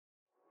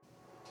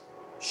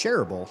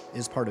Shareable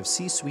is part of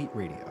C-Suite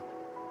Radio.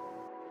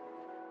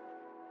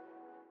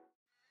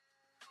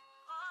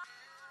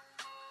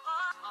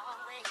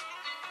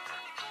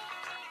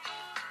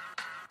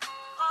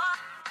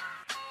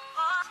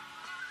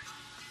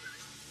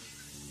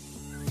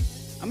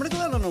 I'm going to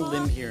go out on a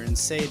limb here and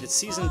say that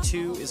Season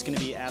 2 is going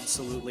to be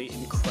absolutely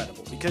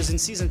incredible, because in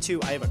Season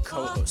 2, I have a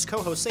co-host.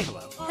 Co-host, say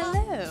hello.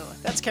 Hello.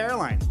 That's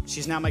Caroline.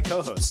 She's now my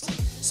co-host.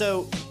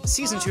 So,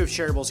 Season 2 of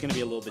Shareable is going to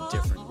be a little bit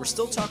different. We're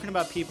still talking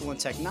about people and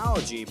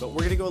technology, but we're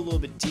going to go a little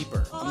bit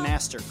deeper, a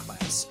master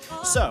class.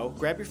 So,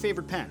 grab your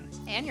favorite pen.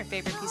 And your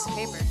favorite piece of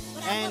paper.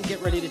 And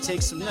get ready to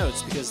take some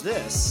notes, because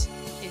this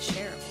is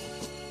Shareable.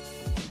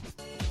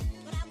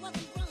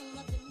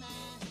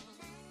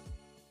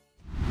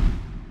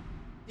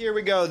 Here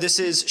we go. This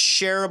is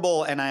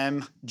Shareable, and I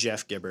am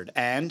Jeff Gibbard.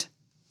 And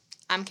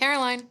I'm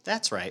Caroline.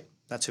 That's right.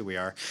 That's who we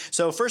are.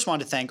 So first, I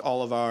want to thank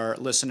all of our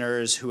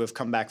listeners who have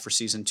come back for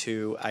Season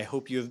 2. I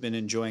hope you have been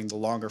enjoying the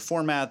longer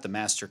format, the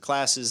master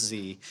classes,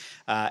 the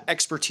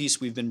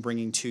expertise we've been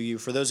bringing to you.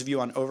 For those of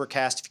you on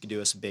Overcast, if you could do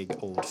us a big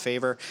old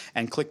favor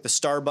and click the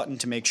star button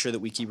to make sure that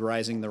we keep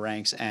rising the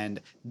ranks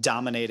and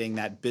dominating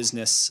that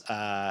business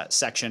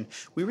section.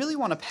 We really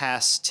want to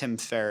pass Tim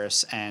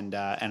Ferriss and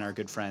our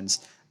good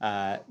friends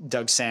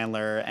Doug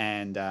Sandler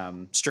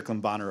and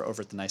Strickland Bonner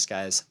over at the Nice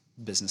Guys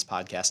Business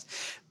Podcast.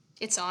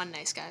 It's on,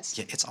 Nice Guys.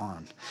 Yeah, it's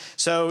on.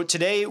 So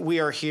today we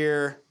are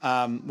here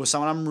with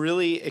someone. I'm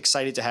really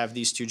excited to have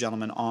these two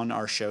gentlemen on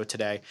our show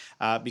today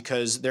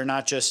because they're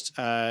not just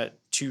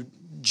two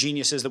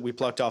geniuses that we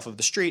plucked off of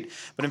the street,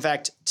 but in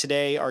fact,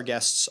 today our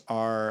guests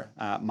are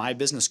my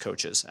business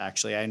coaches,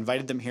 actually. I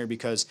invited them here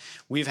because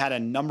we've had a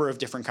number of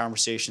different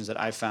conversations that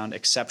I found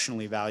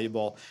exceptionally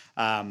valuable.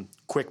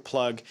 Quick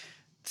plug.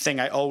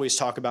 Thing I always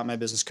talk about my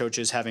business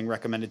coaches having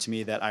recommended to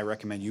me that I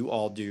recommend you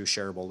all do,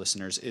 Shareable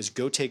listeners, is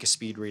go take a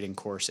speed reading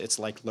course. It's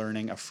like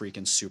learning a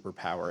freaking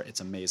superpower. It's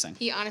amazing.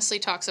 He honestly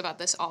talks about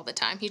this all the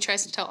time. He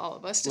tries to tell all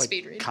of us to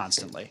speed read.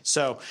 Constantly.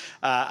 So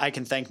I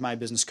can thank my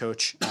business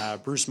coach,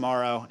 Bruce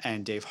Morrow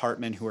and Dave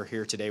Hartman, who are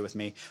here today with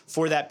me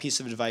for that piece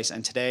of advice.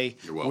 And today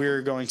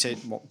we're going to,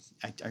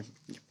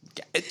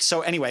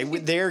 so anyway,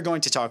 they're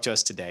going to talk to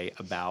us today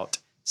about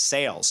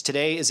sales.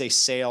 Today is a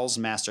sales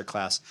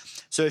masterclass.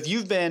 So if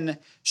you've been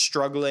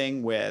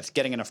struggling with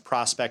getting enough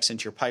prospects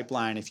into your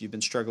pipeline, if you've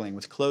been struggling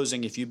with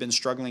closing, if you've been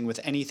struggling with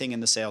anything in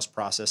the sales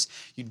process,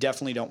 you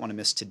definitely don't want to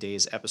miss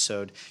today's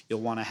episode. You'll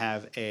want to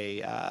have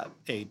a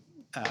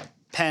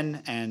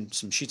pen and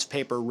some sheets of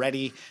paper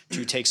ready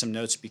to take some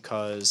notes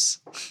because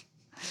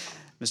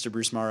Mr.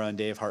 Bruce Morrow and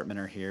Dave Hartman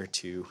are here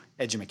to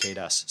educate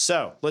us.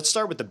 So let's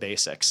start with the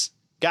basics.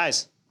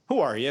 Guys, who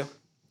are you?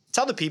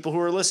 Tell the people who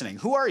are listening.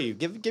 Who are you?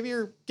 Give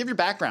your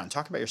background.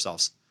 Talk about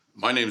yourselves.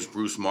 My name is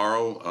Bruce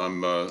Morrow.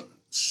 I'm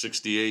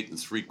 68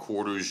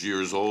 3/4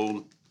 years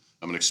old.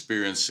 I'm an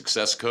experienced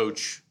success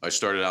coach. I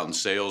started out in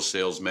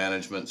sales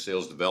management,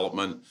 sales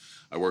development.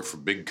 I work for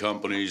big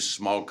companies,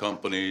 small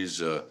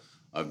companies.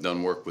 I've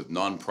done work with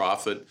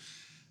nonprofit.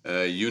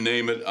 You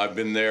name it, I've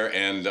been there,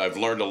 and I've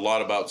learned a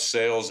lot about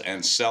sales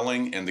and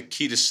selling. And the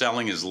key to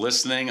selling is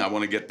listening. I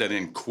want to get that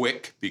in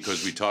quick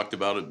because we talked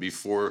about it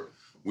before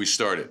we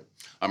started.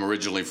 I'm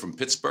originally from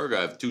Pittsburgh. I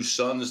have two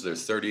sons. They're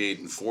 38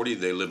 and 40.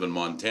 They live in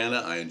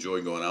Montana. I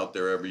enjoy going out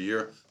there every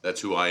year.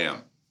 That's who I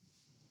am.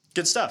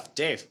 Good stuff.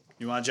 Dave,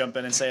 you want to jump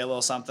in and say a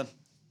little something?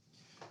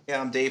 Yeah,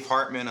 I'm Dave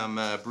Hartman.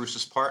 I'm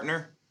Bruce's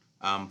partner.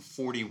 I'm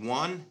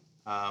 41.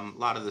 A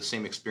lot of the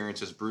same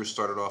experience as Bruce.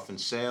 Started off in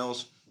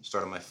sales.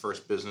 Started my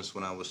first business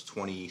when I was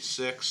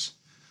 26.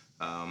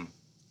 And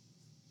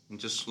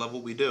just love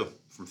what we do.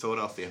 From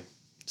Philadelphia.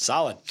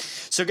 Solid.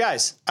 So,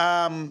 guys,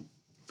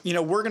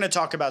 we're going to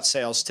talk about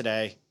sales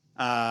today.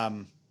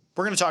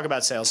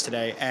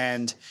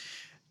 And,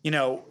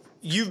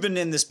 you've been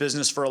in this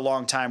business for a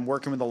long time,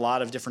 working with a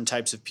lot of different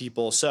types of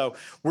people. So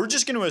we're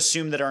just going to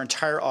assume that our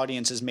entire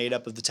audience is made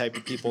up of the type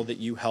of people that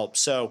you help.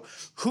 So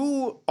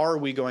who are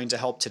we going to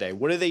help today?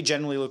 What do they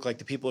generally look like,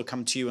 the people who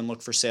come to you and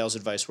look for sales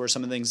advice? What are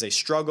some of the things they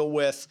struggle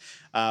with?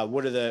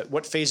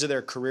 What phase of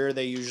their career are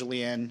they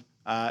usually in?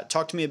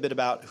 Talk to me a bit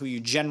about who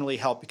you generally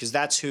help, because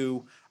that's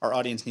who our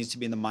audience needs to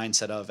be in the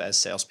mindset of as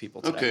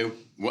salespeople today. Okay.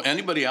 Well,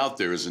 anybody out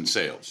there is in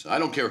sales. I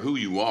don't care who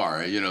you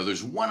are.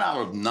 There's 1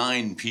 out of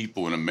 9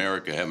 people in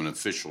America have an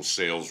official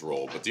sales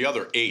role, but the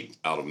other 8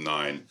 out of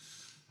 9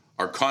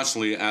 are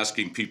constantly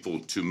asking people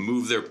to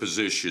move their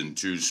position,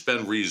 to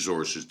spend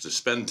resources, to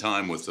spend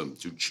time with them,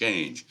 to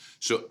change.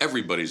 So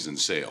everybody's in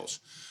sales.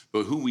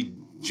 But who we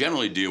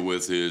generally deal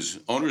with is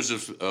owners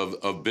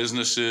of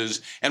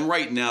businesses. And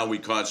right now we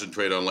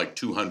concentrate on like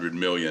 200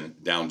 million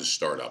down to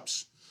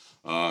startups.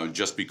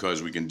 Just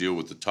because we can deal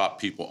with the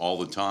top people all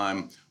the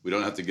time. We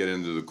don't have to get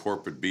into the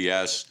corporate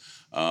BS.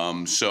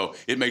 So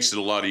it makes it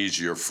a lot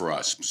easier for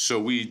us. So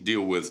we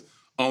deal with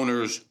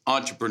owners,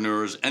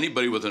 entrepreneurs,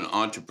 anybody with an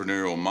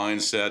entrepreneurial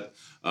mindset,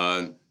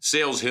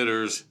 sales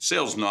hitters,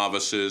 sales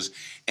novices,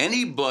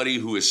 anybody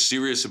who is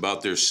serious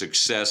about their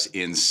success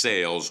in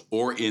sales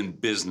or in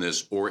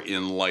business or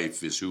in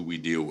life is who we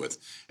deal with.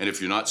 And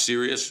if you're not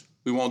serious,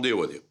 we won't deal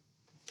with you.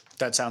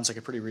 That sounds like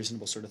a pretty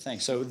reasonable sort of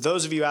thing. So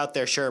those of you out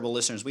there, Shareable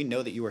listeners, we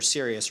know that you are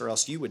serious or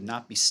else you would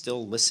not be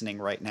still listening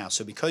right now.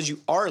 So because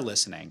you are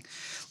listening,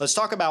 let's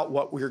talk about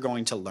what we're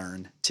going to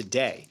learn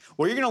today.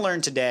 What you're going to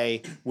learn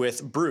today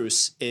with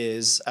Bruce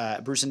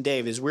and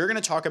Dave is we're going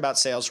to talk about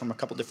sales from a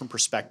couple different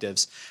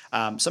perspectives.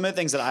 Some of the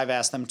things that I've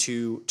asked them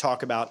to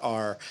talk about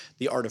are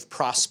the art of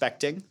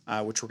prospecting,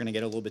 which we're going to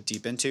get a little bit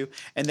deep into,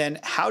 and then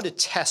how to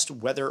test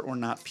whether or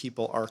not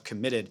people are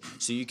committed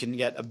so you can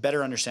get a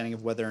better understanding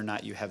of whether or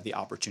not you have the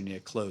opportunity to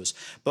close.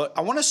 But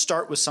I want to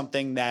start with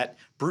something that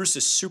Bruce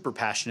is super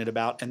passionate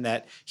about and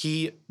that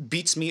he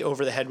beats me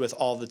over the head with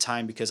all the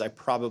time because I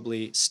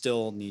probably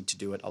still need to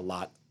do it a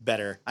lot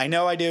better. I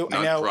know I do.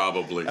 Not I know.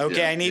 probably.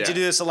 Okay, Yeah. I need to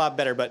do this a lot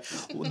better. But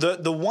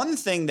the one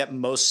thing that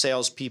most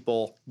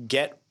salespeople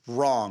get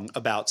wrong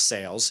about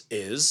sales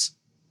is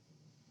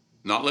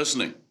Not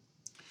listening.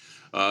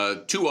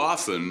 Too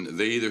often,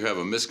 they either have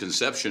a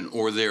misconception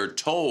or they're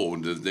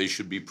told that they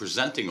should be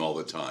presenting all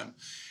the time.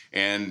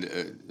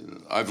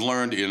 And I've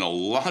learned in a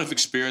lot of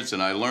experience,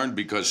 and I learned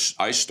because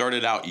I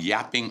started out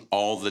yapping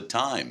all the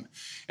time.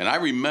 And I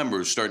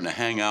remember starting to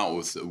hang out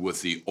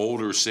with the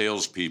older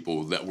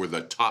salespeople that were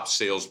the top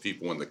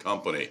salespeople in the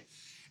company.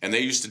 And they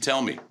used to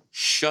tell me,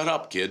 shut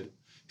up, kid,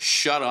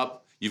 shut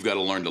up. You've got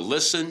to learn to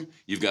listen.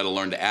 You've got to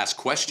learn to ask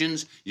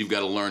questions. You've got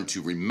to learn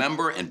to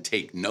remember and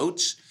take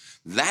notes.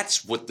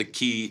 That's what the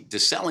key to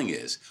selling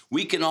is.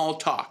 We can all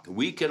talk.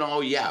 We can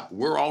all yap.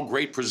 We're all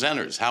great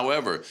presenters.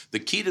 However, the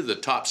key to the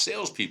top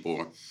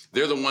salespeople,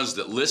 they're the ones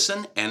that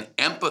listen and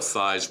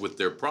empathize with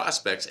their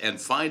prospects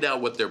and find out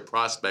what their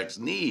prospects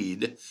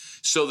need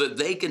so that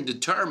they can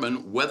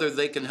determine whether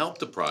they can help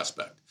the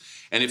prospect.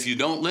 And if you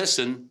don't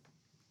listen,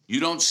 you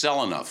don't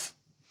sell enough.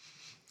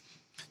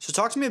 So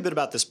talk to me a bit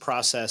about this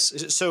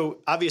process.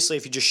 So obviously,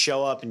 if you just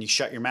show up and you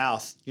shut your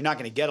mouth, you're not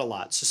going to get a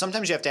lot. So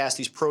sometimes you have to ask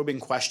these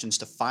probing questions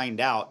to find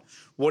out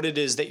what it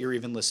is that you're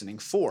even listening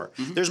for.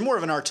 Mm-hmm. There's more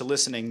of an art to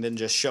listening than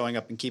just showing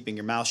up and keeping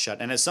your mouth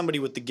shut. And as somebody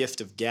with the gift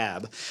of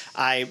gab,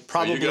 I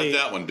probably you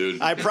got that one,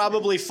 dude. I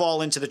probably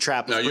fall into the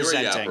trap of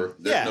presenting. You're a yapper.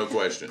 There's no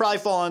question. Probably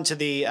fall into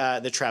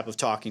the trap of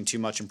talking too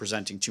much and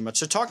presenting too much.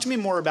 So talk to me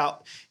more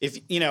about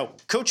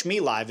coach me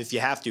live if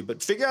you have to,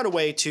 but figure out a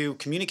way to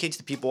communicate to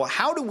the people.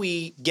 How do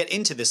we get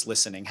into this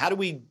listening? How do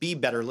we be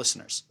better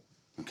listeners?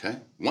 Okay.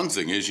 One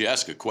thing is you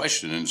ask a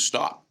question and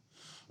stop.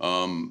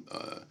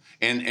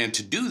 And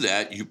to do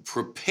that, you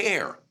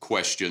prepare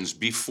questions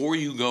before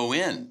you go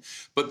in.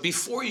 But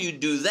before you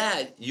do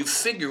that, you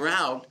figure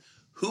out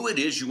who it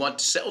is you want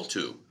to sell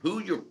to,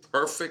 who your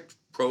perfect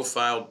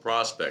profiled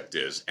prospect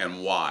is,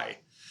 and why.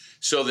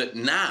 So that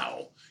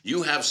now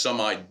you have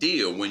some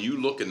idea when you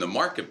look in the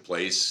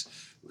marketplace,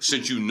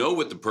 since you know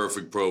what the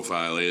perfect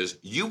profile is,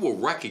 you will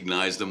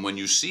recognize them when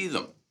you see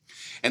them.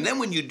 And then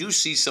when you do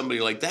see somebody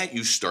like that,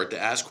 you start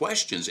to ask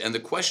questions. And the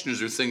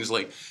questions are things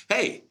like,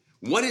 hey,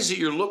 what is it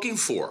you're looking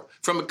for?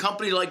 From a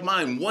company like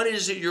mine, what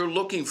is it you're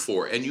looking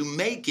for? And you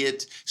make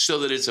it so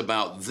that it's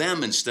about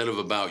them instead of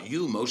about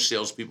you. Most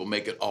salespeople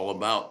make it all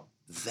about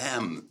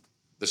them,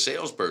 the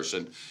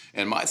salesperson.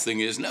 And my thing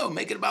is, no,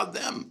 make it about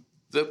them,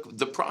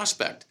 the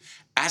prospect.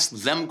 Ask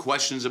them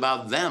questions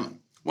about them.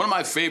 One of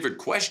my favorite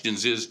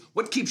questions is,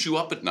 what keeps you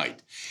up at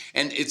night?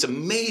 And it's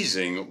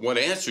amazing what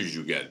answers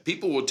you get.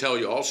 People will tell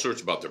you all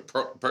sorts about their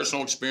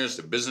personal experience,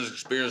 their business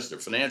experience, their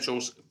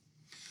financials.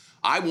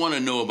 I want to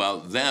know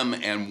about them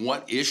and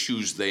what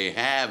issues they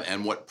have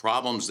and what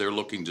problems they're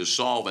looking to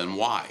solve and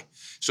why.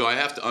 So I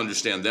have to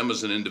understand them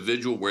as an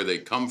individual, where they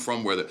come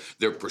from, where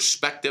their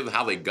perspective,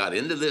 how they got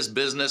into this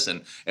business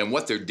and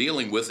what they're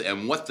dealing with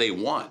and what they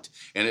want.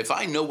 And if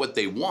I know what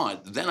they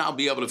want, then I'll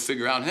be able to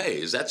figure out,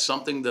 hey, is that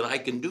something that I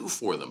can do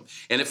for them?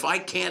 And if I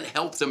can't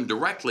help them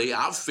directly,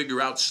 I'll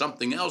figure out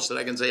something else that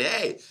I can say,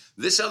 hey,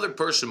 this other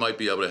person might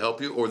be able to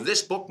help you, or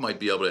this book might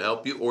be able to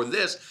help you, or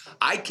this.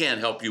 I can't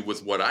help you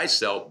with what I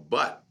sell,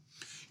 but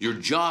your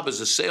job as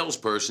a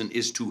salesperson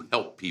is to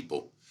help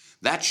people.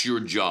 That's your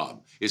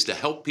job, is to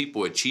help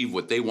people achieve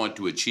what they want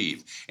to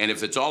achieve. And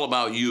if it's all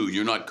about you,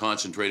 you're not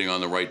concentrating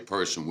on the right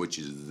person, which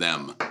is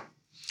them.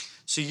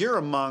 So you're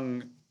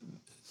among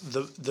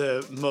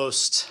the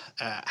most,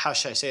 how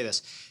should I say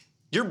this?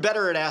 You're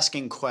better at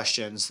asking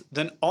questions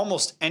than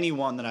almost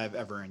anyone that I've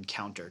ever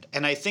encountered.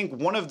 And I think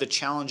one of the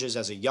challenges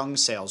as a young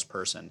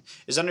salesperson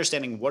is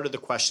understanding what are the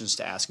questions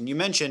to ask. And you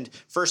mentioned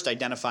first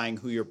identifying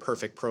who your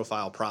perfect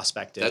profile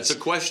prospect is. That's a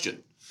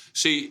question.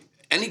 See,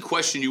 any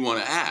question you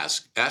want to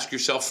ask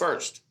yourself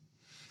first.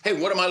 Hey,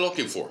 what am I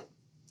looking for?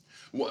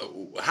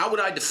 How would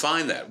I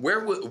define that?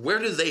 Where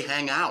do they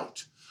hang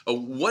out?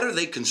 What are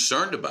they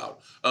concerned about?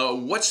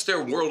 What's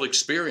their world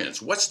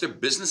experience? What's their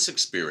business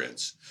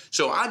experience?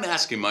 So I'm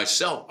asking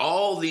myself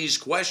all these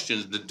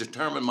questions to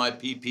determine my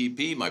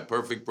PPP, my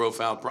perfect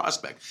profile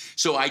prospect.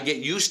 So I get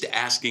used to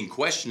asking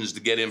questions to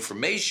get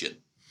information.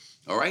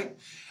 All right?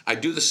 I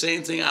do the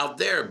same thing out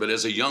there, but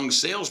as a young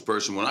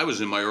salesperson, when I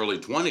was in my early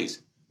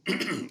 20s,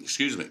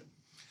 excuse me,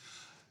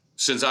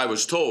 since I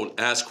was told,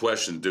 ask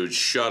questions, dude,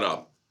 shut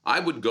up. I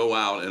would go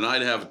out and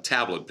I'd have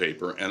tablet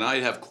paper and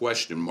I'd have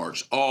question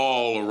marks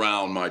all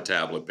around my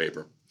tablet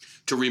paper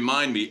to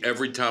remind me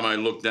every time I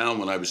looked down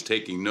when I was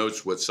taking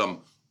notes what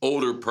some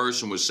older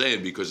person was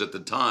saying, because at the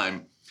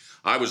time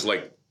I was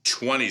like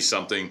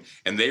 20-something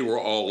and they were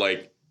all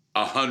like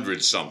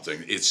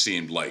 100-something, it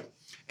seemed like.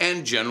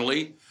 And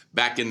generally,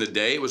 back in the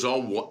day, it was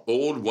all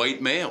old white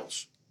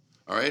males,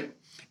 all right?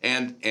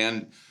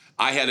 And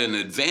I had an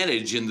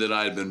advantage in that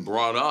I had been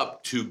brought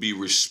up to be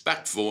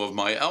respectful of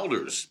my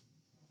elders.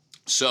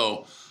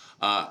 So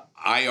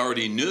I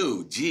already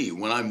knew, gee,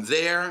 when I'm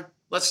there,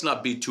 let's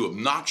not be too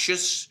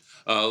obnoxious.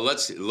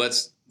 Let's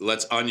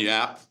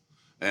unyap.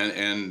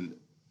 And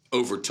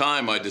over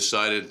time, I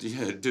decided,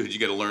 yeah, dude, you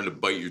got to learn to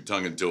bite your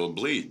tongue until it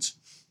bleeds.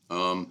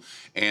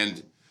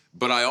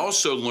 But I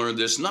also learned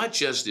this not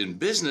just in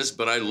business,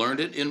 but I learned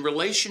it in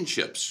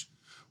relationships.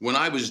 When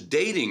I was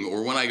dating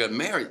or when I got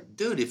married,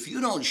 dude, if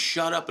you don't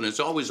shut up and it's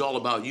always all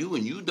about you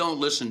and you don't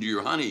listen to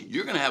your honey,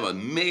 you're going to have a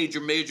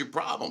major, major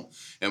problem.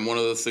 And one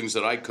of the things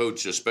that I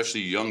coach,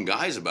 especially young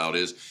guys about,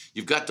 is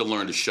you've got to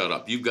learn to shut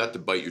up. You've got to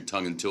bite your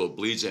tongue until it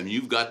bleeds, and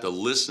you've got to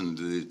listen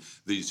to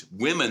these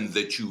women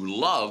that you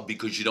love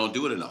because you don't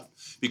do it enough,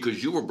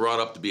 because you were brought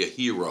up to be a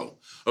hero.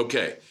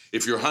 Okay,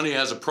 if your honey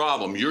has a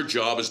problem, your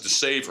job is to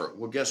save her.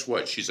 Well, guess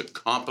what? She's a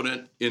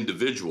competent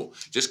individual.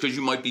 Just because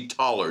you might be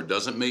taller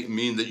doesn't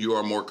mean that you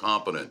are more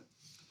competent.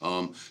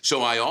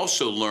 So I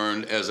also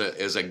learned as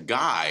a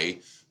guy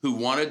who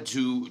wanted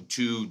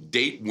to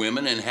date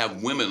women and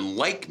have women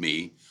like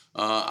me,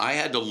 I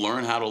had to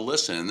learn how to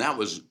listen, and that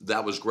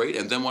was great.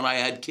 And then when I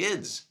had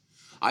kids,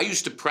 I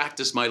used to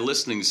practice my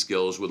listening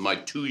skills with my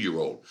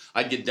 2-year-old.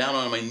 I'd get down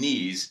on my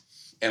knees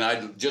and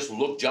I'd just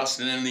look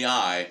Justin in the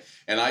eye,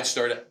 and I'd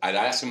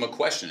ask him a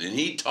question, and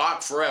he'd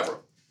talk forever.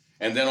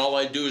 And then all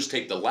I'd do is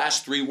take the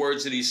last 3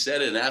 words that he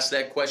said and ask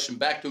that question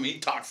back to him.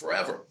 He'd talk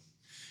forever.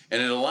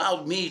 And it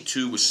allowed me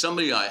to, with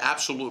somebody I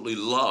absolutely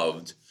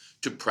loved,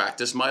 to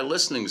practice my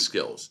listening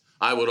skills.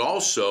 I would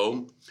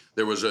also,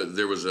 there was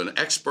an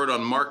expert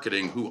on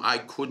marketing who I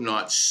could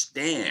not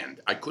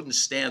stand. I couldn't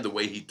stand the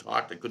way he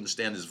talked. I couldn't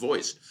stand his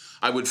voice.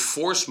 I would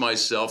force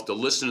myself to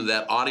listen to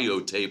that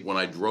audio tape when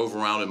I drove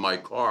around in my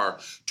car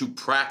to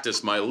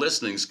practice my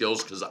listening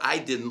skills because I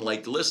didn't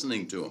like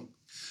listening to him.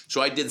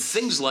 So I did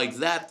things like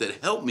that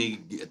helped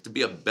me to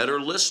be a better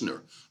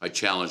listener. I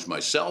challenged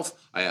myself.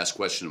 I asked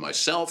questions of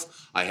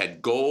myself. I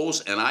had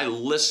goals, and I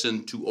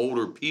listened to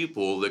older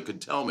people that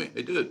could tell me,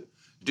 hey, dude,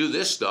 do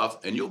this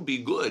stuff and you'll be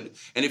good.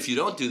 And if you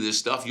don't do this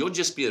stuff, you'll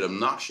just be an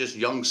obnoxious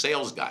young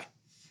sales guy.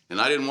 And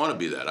I didn't want to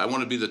be that. I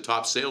want to be the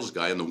top sales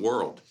guy in the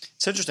world.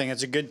 It's interesting.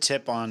 It's a good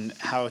tip on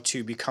how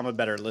to become a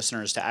better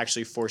listener, is to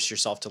actually force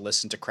yourself to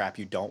listen to crap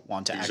you don't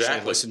want to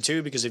actually listen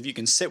to, because if you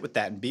can sit with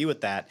that and be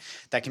with that,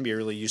 that can be a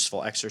really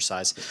useful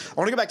exercise. I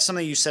want to go back to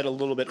something you said a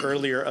little bit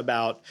earlier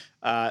about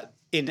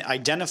in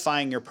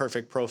identifying your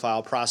perfect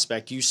profile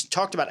prospect. You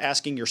talked about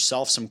asking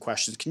yourself some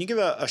questions. Can you give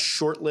a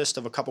short list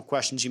of a couple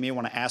questions you may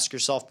want to ask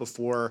yourself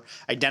before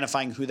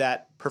identifying who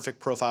that perfect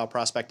profile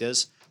prospect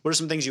is? What are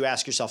some things you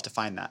ask yourself to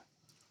find that?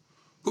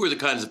 Who are the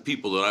kinds of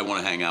people that I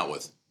want to hang out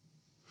with?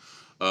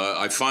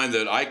 I find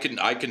that I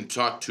can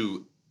talk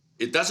to,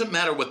 it doesn't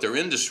matter what their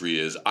industry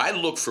is. I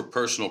look for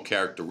personal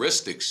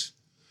characteristics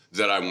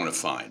that I want to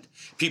find.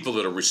 People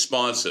that are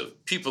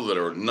responsive, people that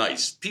are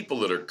nice, people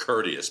that are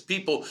courteous,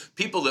 people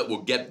that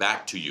will get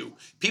back to you,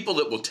 people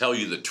that will tell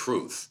you the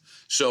truth.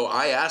 So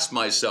I ask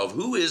myself,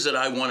 who is it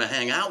I want to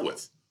hang out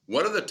with?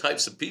 What are the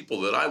types of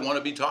people that I want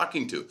to be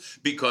talking to?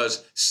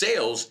 Because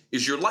sales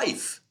is your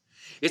life.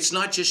 It's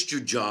not just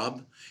your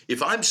job.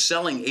 If I'm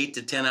selling 8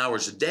 to 10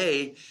 hours a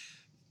day,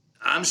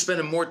 I'm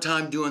spending more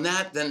time doing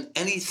that than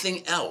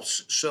anything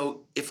else.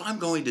 So if I'm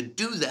going to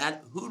do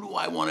that, who do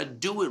I want to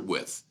do it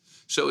with?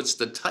 So it's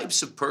the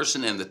types of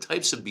person and the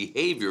types of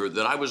behavior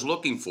that I was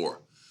looking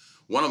for.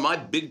 One of my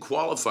big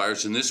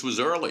qualifiers, and this was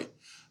early,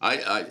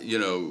 I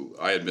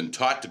had been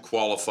taught to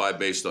qualify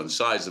based on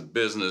size of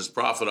business,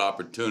 profit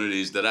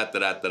opportunities, but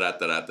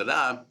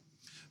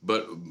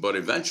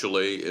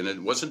eventually, and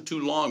it wasn't too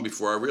long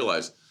before I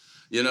realized,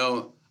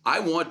 I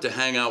want to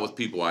hang out with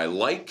people I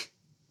like,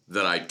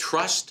 that I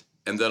trust,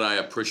 and that I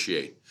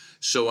appreciate.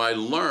 So I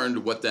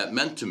learned what that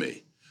meant to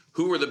me.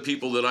 Who are the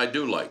people that I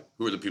do like?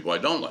 Who are the people I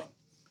don't like?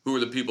 Who are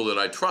the people that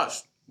I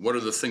trust? What are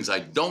the things I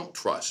don't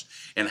trust?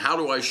 And how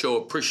do I show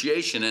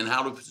appreciation, and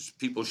how do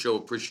people show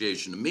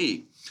appreciation to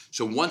me?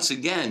 So once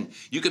again,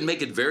 you can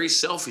make it very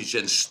selfish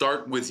and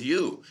start with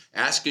you,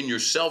 asking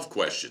yourself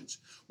questions.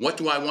 What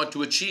do I want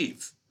to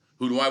achieve?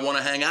 Who do I want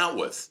to hang out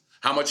with?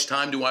 How much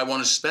time do I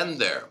want to spend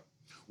there?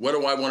 What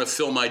do I want to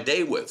fill my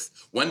day with?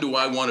 When do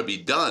I want to be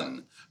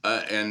done?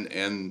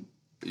 The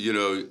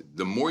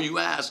more you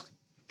ask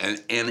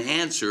and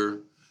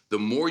answer, the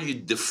more you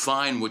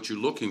define what you're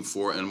looking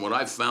for. And what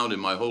I've found in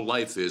my whole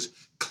life is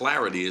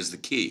clarity is the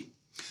key.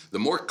 The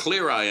more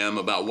clear I am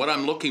about what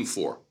I'm looking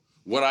for,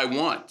 what I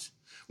want,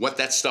 what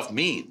that stuff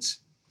means,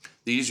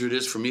 the easier it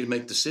is for me to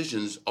make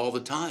decisions all the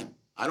time.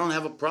 I don't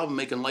have a problem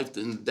making life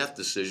and death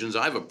decisions.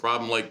 I have a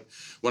problem like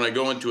when I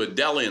go into a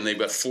deli and they've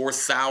got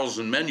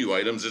 4,000 menu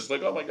items. It's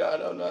like, oh my God,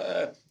 oh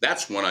no.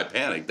 That's when I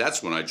panic.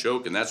 That's when I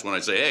choke. And that's when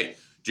I say, hey,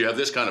 do you have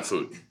this kind of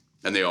food?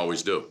 And they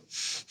always do.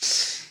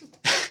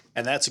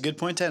 And that's a good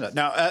point to end on.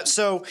 Now,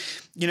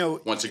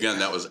 Once again,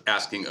 that was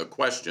asking a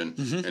question,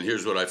 and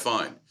here's what I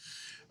find.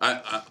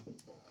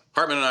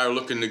 Hartman and I are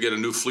looking to get a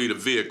new fleet of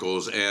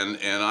vehicles, and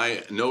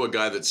I know a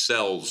guy that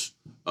sells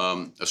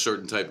a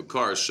certain type of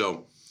car.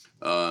 So,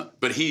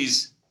 but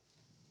he's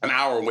an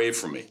hour away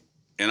from me,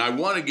 and I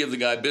want to give the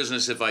guy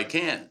business if I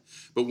can.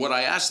 But what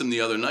I asked him the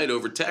other night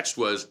over text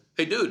was,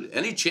 hey, dude,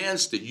 any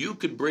chance that you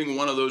could bring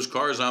one of those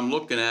cars I'm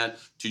looking at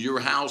to your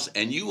house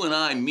and you and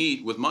I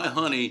meet with my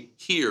honey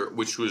here,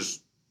 which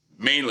was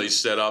mainly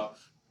set up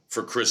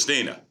for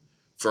Christina,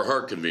 for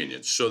her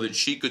convenience, so that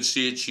she could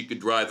see it, she could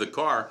drive the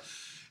car.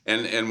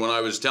 And when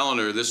I was telling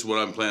her this is what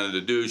I'm planning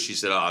to do, she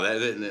said,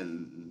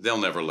 they'll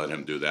never let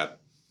him do that.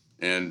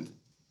 And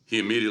he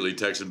immediately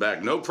texted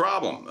back, no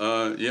problem.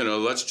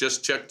 Let's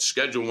just check the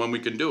schedule when we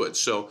can do it.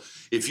 So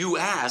if you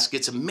ask,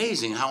 it's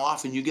amazing how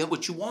often you get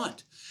what you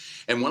want.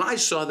 And when I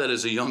saw that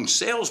as a young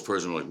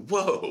salesperson, I'm like,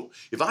 whoa,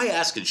 if I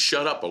ask and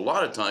shut up a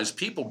lot of times,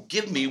 people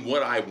give me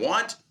what I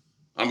want.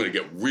 I'm going to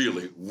get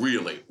really,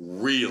 really,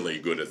 really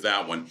good at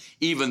that one,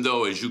 even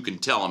though, as you can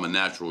tell, I'm a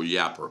natural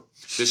yapper.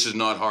 This is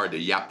not hard to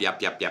yap,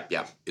 yap, yap, yap,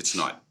 yap. It's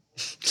not.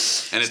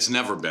 And it's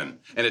never been.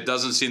 And it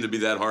doesn't seem to be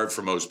that hard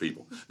for most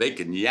people. They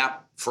can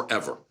yap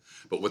forever.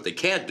 But what they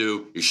can't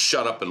do is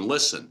shut up and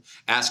listen,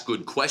 ask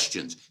good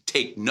questions,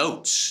 take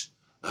notes.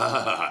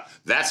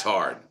 That's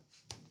hard.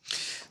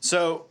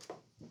 So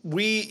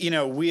we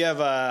have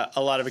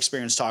a lot of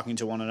experience talking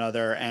to one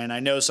another, and I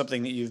know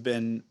something that you've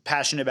been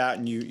passionate about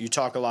and you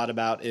talk a lot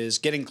about is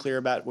getting clear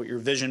about what your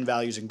vision,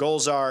 values, and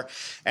goals are.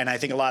 And I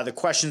think a lot of the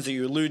questions that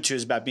you allude to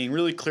is about being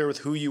really clear with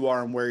who you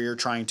are and where you're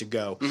trying to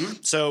go. Mm-hmm.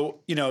 So,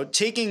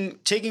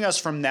 taking us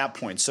from that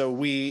point, so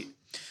we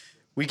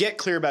get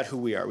clear about who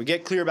we are. We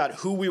get clear about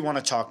who we want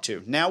to talk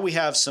to. Now we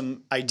have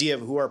some idea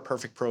of who our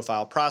perfect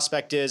profile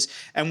prospect is,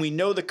 and we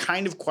know the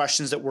kind of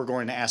questions that we're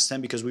going to ask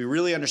them because we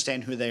really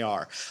understand who they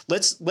are.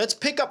 Let's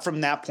pick up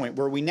from that point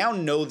where we now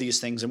know these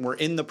things and we're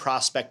in the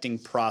prospecting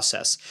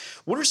process.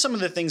 What are some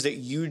of the things that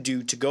you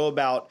do to go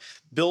about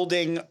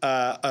building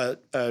a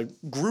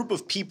group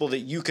of people that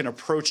you can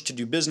approach to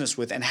do business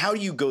with, and how do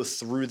you go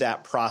through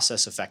that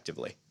process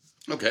effectively?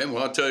 Okay,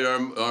 well, I'll tell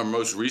you our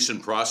most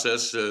recent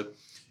process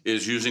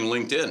is using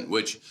LinkedIn,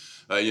 which,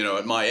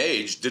 at my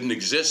age didn't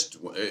exist.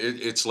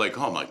 It's like,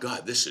 oh my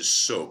God, this is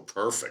so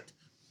perfect.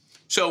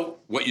 So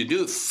what you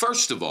do,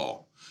 first of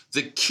all,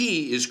 the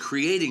key is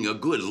creating a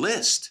good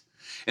list.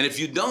 And if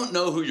you don't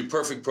know who your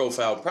perfect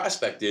profile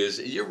prospect is,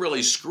 you're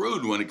really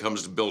screwed when it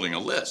comes to building a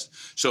list.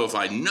 So if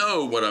I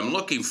know what I'm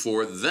looking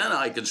for, then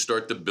I can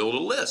start to build a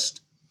list.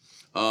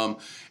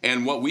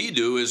 And what we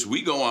do is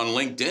we go on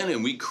LinkedIn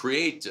and we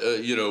create,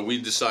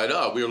 we decide,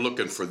 we're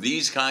looking for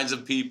these kinds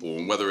of people,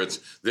 and whether it's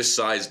this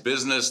size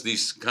business,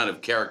 these kind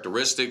of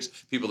characteristics,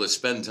 people that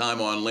spend time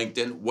on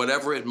LinkedIn,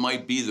 whatever it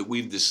might be that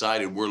we've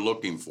decided we're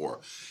looking for.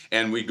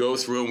 And we go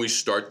through and we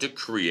start to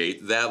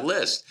create that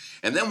list.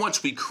 And then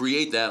once we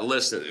create that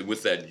list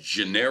with that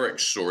generic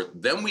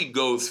sort, then we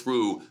go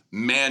through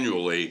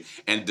manually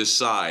and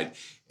decide,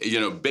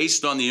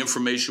 based on the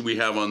information we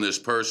have on this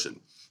person.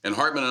 And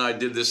Hartman and I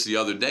did this the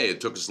other day. It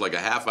took us like a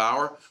half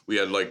hour. We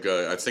had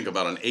I think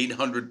about an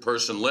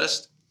 800-person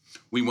list.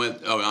 We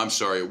went,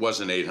 it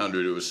wasn't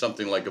 800. It was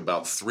something like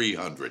about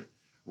 300,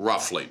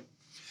 roughly.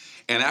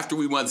 And after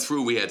we went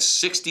through, we had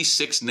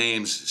 66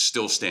 names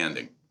still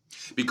standing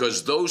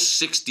because those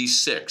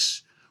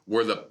 66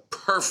 were the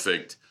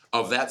perfect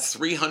of that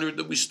 300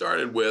 that we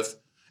started with.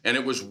 And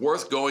it was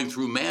worth going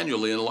through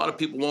manually. And a lot of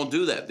people won't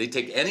do that. They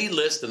take any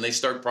list and they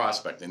start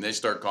prospecting. They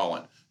start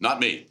calling. Not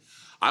me.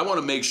 I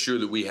want to make sure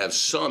that we have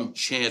some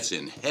chance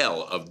in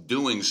hell of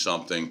doing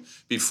something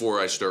before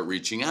I start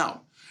reaching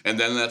out. And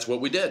then that's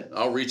what we did.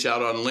 I'll reach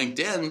out on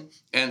LinkedIn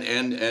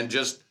and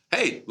just,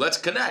 hey, let's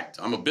connect.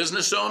 I'm a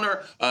business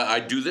owner. I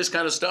do this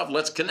kind of stuff.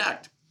 Let's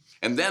connect.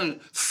 And then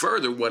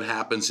further, what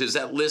happens is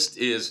that list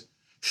is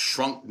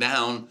shrunk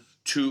down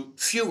to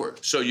fewer.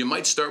 So you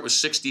might start with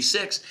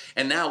 66,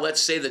 and now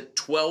let's say that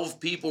 12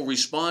 people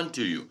respond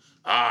to you.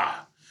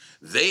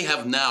 They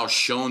have now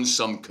shown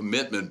some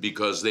commitment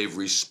because they've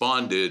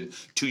responded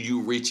to you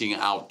reaching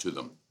out to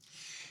them.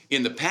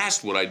 In the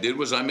past, what I did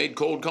was I made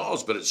cold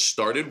calls, but it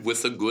started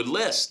with a good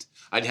list.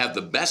 I'd have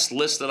the best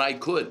list that I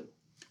could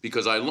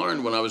because I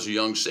learned when I was a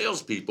young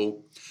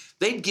salespeople,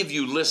 they'd give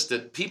you lists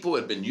that people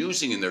had been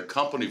using in their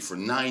company for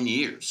 9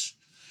 years.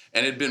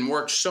 And it had been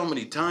worked so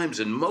many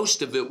times, and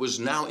most of it was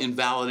now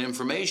invalid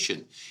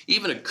information.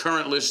 Even a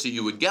current list that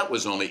you would get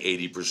was only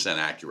 80%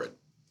 accurate.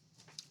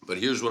 But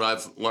here's what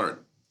I've learned.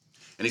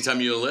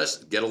 Anytime you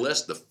get a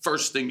list, the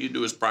first thing you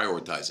do is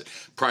prioritize it.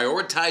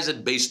 Prioritize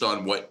it based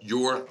on what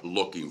you're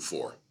looking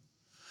for.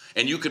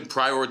 And you can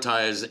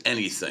prioritize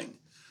anything.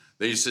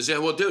 They used to say,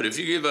 well, dude,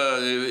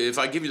 if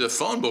I give you the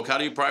phone book, how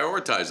do you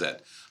prioritize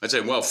that? I'd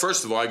say, well,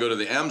 first of all, I go to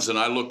the M's and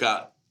I look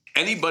at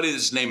anybody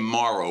that's named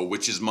Morrow,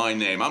 which is my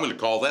name. I'm going to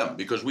call them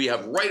because we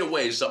have right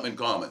away something in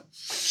common.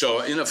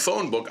 So in a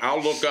phone book,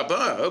 I'll look up,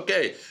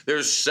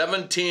 there's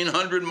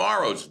 1,700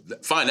 Morrows.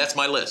 Fine, that's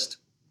my list.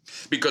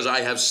 because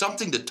I have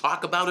something to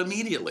talk about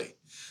immediately.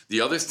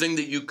 The other thing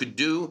that you could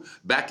do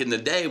back in the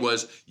day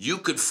was you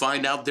could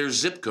find out their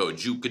zip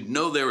codes. You could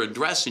know their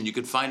address and you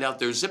could find out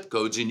their zip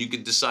codes, and you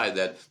could decide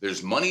that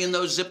there's money in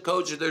those zip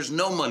codes or there's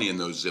no money in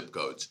those zip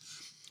codes.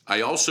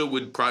 I also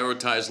would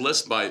prioritize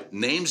lists by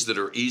names that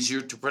are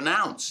easier to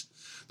pronounce.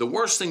 The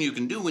worst thing you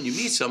can do when you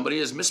meet somebody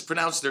is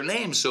mispronounce their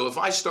name. So if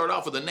I start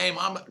off with a name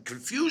I'm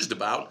confused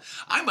about,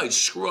 I might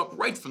screw up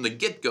right from the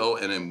get-go.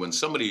 And then when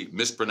somebody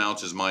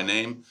mispronounces my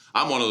name,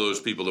 I'm one of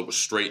those people that will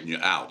straighten you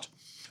out.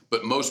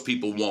 But most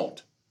people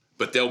won't.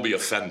 But they'll be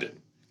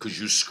offended because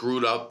you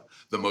screwed up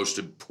the most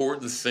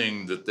important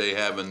thing that they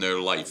have in their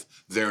life,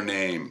 their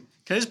name.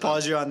 Can I just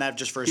pause you on that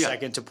just for a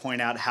second to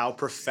point out how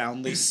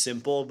profoundly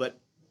simple but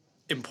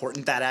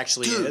important that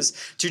actually is?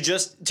 To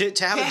just to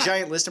have a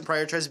giant list and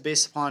prioritize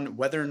based upon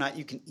whether or not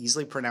you can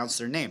easily pronounce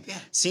their name.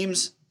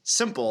 Seems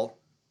simple,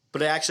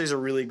 but it actually is a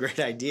really great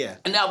idea.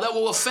 And now that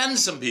will offend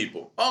some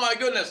people. Oh my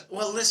goodness.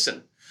 Well,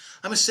 listen.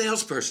 I'm a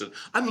salesperson.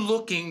 I'm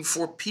looking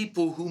for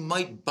people who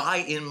might buy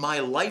in my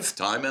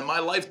lifetime, and my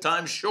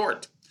lifetime's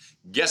short.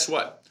 Guess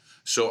what?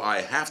 So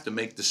I have to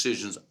make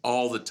decisions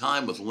all the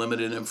time with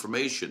limited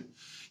information.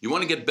 You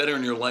want to get better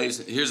in your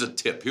life? Here's a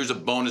tip. Here's a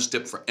bonus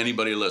tip for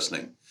anybody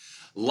listening.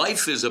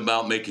 Life is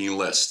about making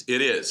lists.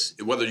 It is.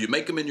 Whether you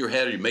make them in your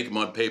head or you make them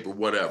on paper,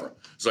 whatever.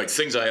 It's like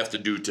things I have to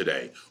do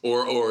today,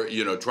 or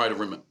try to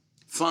remember.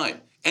 Fine.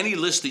 Any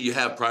list that you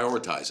have,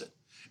 prioritize it.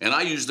 And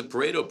I use the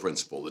Pareto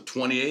principle, the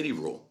 20-80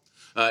 rule.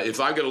 If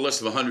I've got a list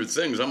of 100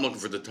 things, I'm looking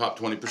for the top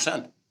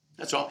 20%.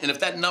 That's all. And if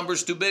that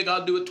number's too big,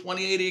 I'll do it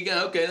 20-80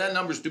 again. Okay, that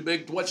number's too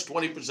big. What's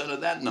 20%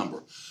 of that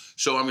number?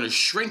 So I'm going to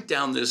shrink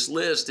down this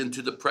list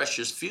into the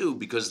precious few,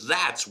 because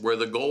that's where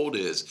the gold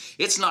is.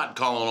 It's not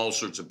calling all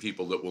sorts of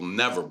people that will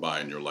never buy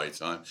in your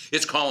lifetime.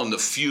 It's calling the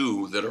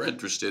few that are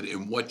interested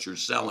in what you're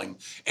selling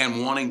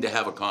and wanting to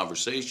have a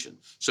conversation.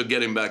 So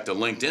getting back to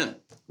LinkedIn,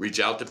 reach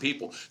out to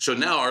people. So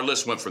now our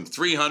list went from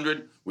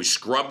 300. We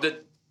scrubbed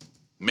it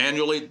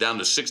manually down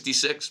to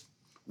 66.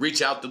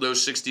 Reach out to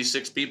those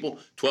 66 people.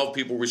 12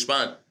 people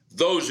respond.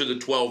 Those are the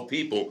 12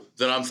 people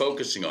that I'm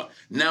focusing on.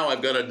 Now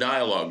I've got a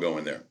dialogue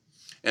going there.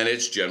 And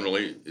it's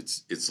generally,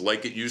 it's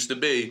like it used to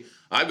be.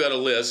 I've got a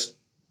list.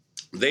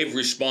 They've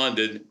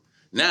responded.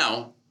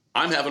 Now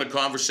I'm having a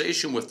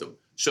conversation with them.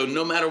 So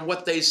no matter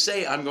what they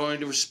say, I'm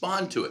going to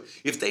respond to it.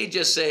 If they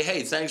just say,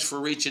 hey, thanks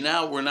for reaching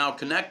out, we're now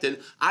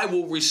connected, I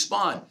will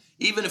respond.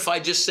 Even if I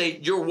just say,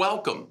 you're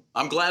welcome,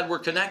 I'm glad we're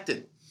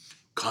connected.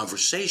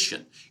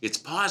 Conversation. It's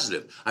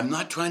positive. I'm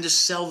not trying to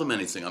sell them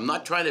anything. I'm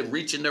not trying to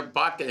reach in their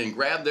pocket and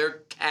grab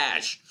their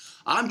cash.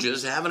 I'm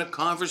just having a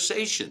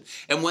conversation.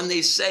 And when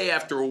they say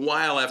after a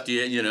while, after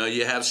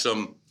you have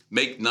some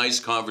make nice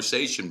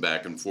conversation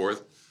back and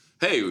forth,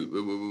 hey,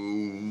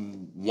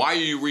 why are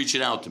you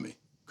reaching out to me?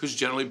 Because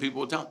generally people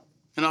will tell me.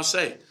 And I'll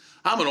say,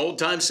 I'm an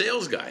old-time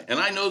sales guy, and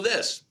I know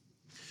this.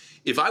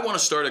 If I want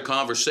to start a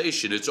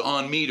conversation, it's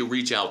on me to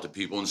reach out to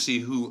people and see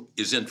who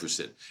is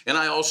interested. And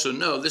I also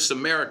know this is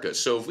America.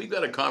 So if we've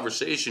got a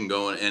conversation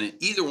going and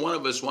either one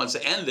of us wants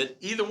to end it,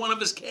 either one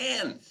of us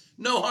can.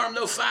 No harm,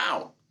 no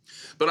foul.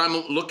 But I'm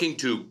looking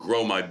to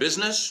grow my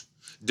business,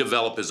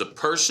 develop as a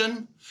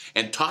person,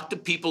 and talk to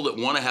people that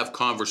want to have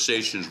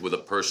conversations with a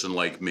person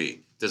like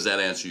me. Does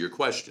that answer your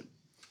question?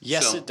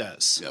 Yes, it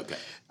does. Okay.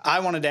 I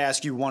wanted to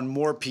ask you one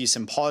more piece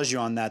and pause you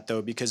on that,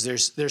 though, because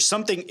there's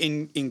something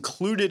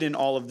included in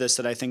all of this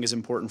that I think is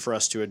important for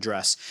us to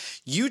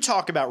address. You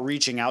talk about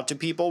reaching out to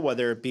people,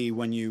 whether it be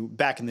when you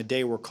back in the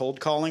day were cold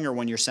calling or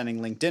when you're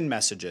sending LinkedIn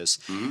messages.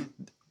 Mm-hmm.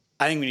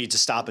 I think we need to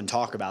stop and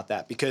talk about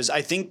that, because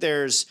I think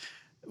there's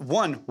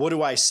one, what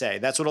do I say?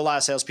 That's what a lot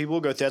of salespeople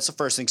will go through. That's the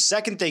first thing.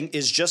 Second thing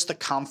is just the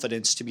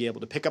confidence to be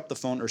able to pick up the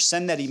phone or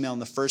send that email in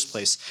the first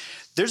place.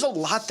 There's a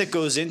lot that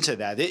goes into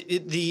that.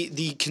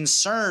 The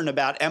concern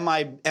about am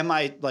I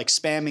like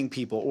spamming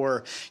people,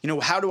 or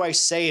how do I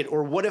say it,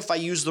 or what if I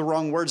use the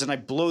wrong words and I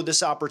blow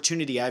this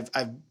opportunity? I've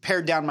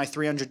pared down my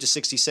 300 to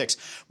 66.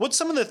 What's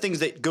some of the things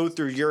that go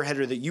through your head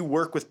or that you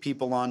work with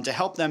people on to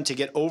help them to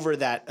get over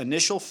that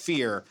initial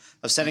fear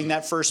of sending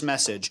that first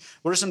message?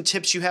 What are some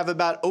tips you have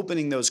about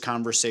opening those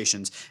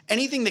conversations?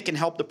 Anything that can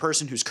help the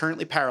person who's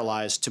currently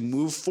paralyzed to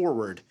move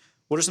forward.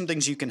 What are some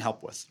things you can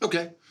help with?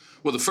 Okay.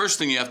 Well, the first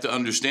thing you have to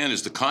understand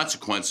is the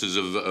consequences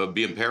of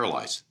being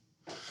paralyzed.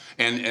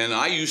 And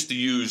I used to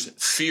use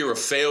fear of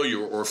failure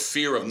or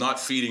fear of not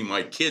feeding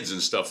my kids and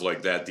stuff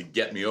like that to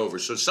get me over.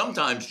 So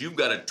sometimes you've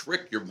got to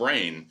trick your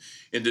brain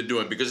into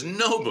doing it, because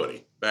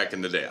nobody back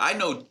in the day, I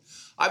know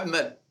I've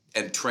met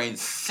and trained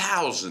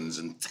thousands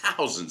and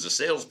thousands of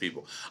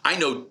salespeople. I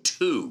know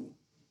 2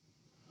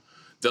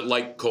 that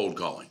like cold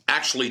calling.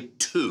 Actually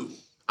 2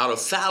 out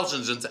of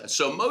thousands.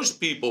 So most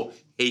people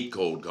hate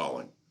cold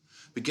calling.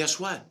 But guess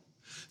what?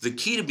 The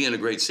key to being a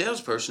great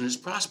salesperson is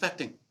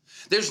prospecting.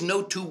 There's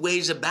no 2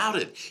 ways about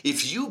it.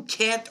 If you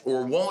can't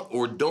or won't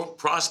or don't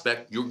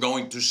prospect, you're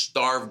going to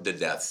starve to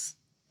death.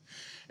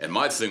 And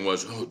my thing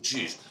was, oh,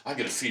 geez, I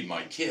got to feed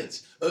my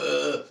kids.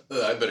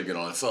 I better get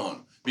on the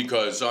phone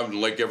because I'm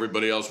like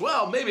everybody else.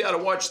 Well, maybe I ought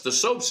to watch the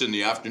soaps in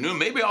the afternoon.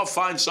 Maybe I'll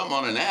find something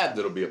on an ad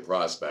that'll be a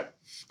prospect.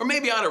 Or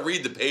maybe I ought to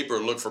read the paper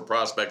and look for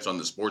prospects on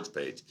the sports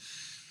page.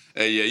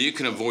 Yeah, you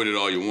can avoid it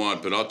all you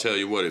want, but I'll tell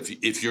you what,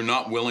 if you're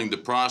not willing to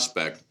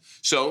prospect,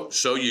 so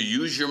you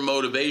use your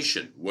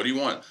motivation. What do you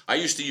want? I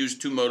used to use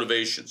 2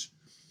 motivations.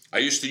 I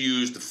used to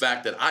use the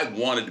fact that I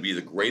wanted to be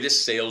the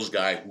greatest sales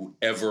guy who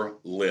ever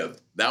lived.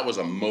 That was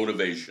a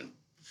motivation.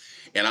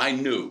 And I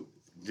knew,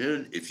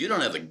 dude, if you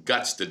don't have the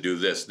guts to do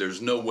this,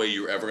 there's no way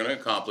you're ever going to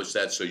accomplish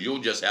that, so you'll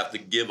just have to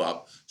give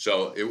up.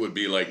 So it would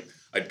be like,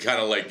 I'd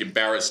kind of like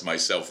embarrass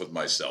myself with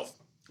myself.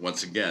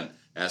 Once again,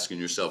 asking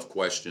yourself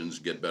questions,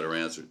 get better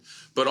answers.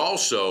 But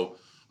also,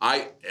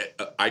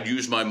 I'd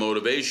use my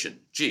motivation.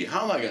 Gee,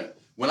 how am I going to,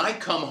 when I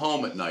come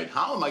home at night,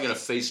 how am I going to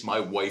face my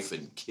wife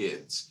and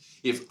kids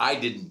if I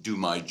didn't do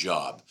my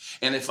job?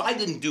 And if I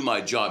didn't do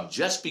my job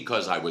just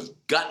because I was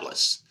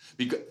gutless,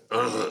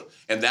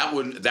 and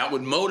that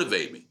would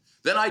motivate me,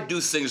 then I'd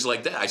do things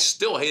like that. I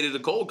still hated a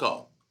cold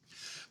call.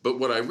 But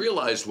what I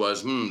realized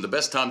was, the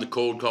best time to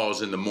cold call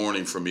is in the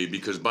morning for me,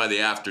 because by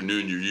the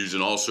afternoon, you're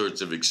using all sorts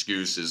of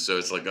excuses. So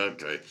it's like,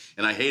 okay.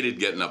 And I hated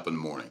getting up in the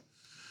morning.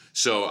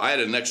 So I had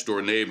a next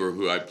door neighbor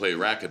who I play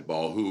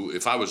racquetball, who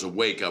if I was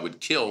awake, I would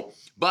kill.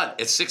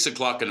 But at 6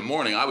 o'clock in the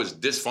morning, I was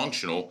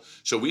dysfunctional.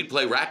 So we'd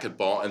play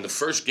racquetball. And the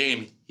first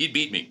game, he'd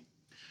beat me.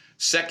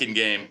 Second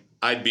game,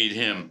 I'd beat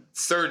him.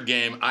 Third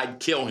game, I'd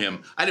kill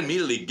him. I'd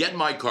immediately get in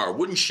my car,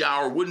 wouldn't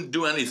shower, wouldn't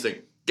do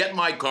anything. Get in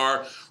my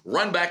car,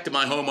 run back to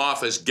my home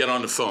office, get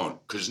on the phone,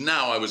 because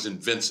now I was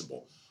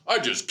invincible. I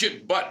just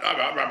kicked butt,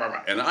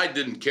 and I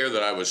didn't care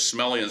that I was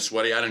smelly and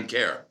sweaty. I didn't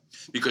care,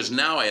 because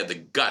now I had the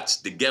guts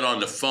to get on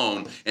the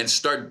phone and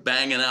start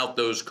banging out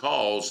those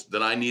calls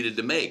that I needed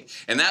to make.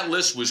 And that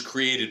list was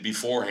created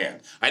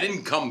beforehand. I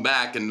didn't come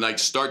back and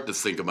start to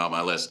think about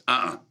my list.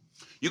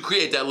 You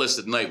create that list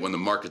at night when the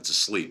market's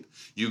asleep.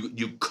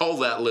 You call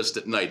that list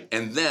at night,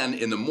 and then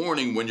in the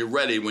morning when you're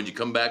ready, when you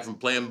come back from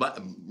playing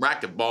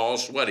racquetball,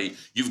 sweaty,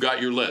 you've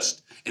got your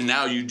list, and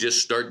now you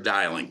just start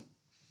dialing.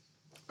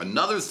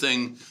 Another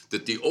thing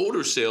that the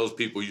older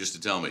salespeople used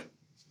to tell me,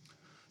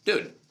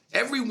 dude,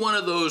 every one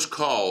of those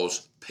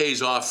calls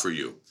pays off for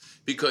you,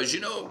 because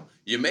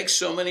you make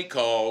so many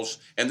calls,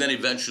 and then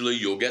eventually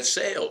you'll get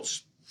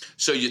sales.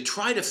 So you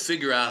try to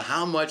figure out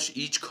how much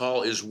each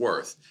call is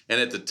worth. And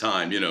at the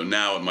time,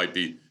 now it might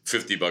be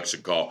 $50 a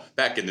call.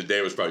 Back in the day,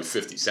 it was probably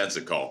 50 cents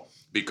a call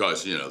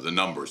because, the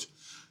numbers.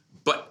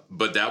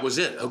 But that was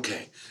it.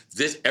 Okay,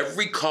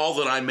 every call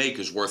that I make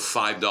is worth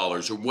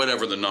 $5 or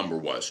whatever the number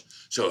was.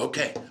 So,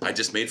 okay, I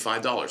just made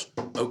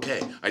 $5.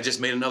 Okay, I just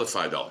made another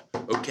 $5.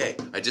 Okay,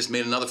 I just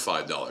made another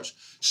 $5.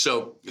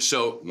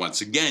 So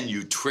once again,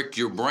 you trick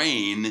your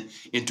brain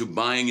into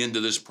buying into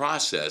this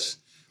process.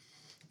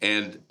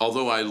 And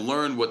although I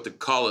learned what to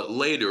call it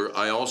later,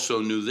 I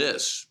also knew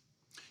this.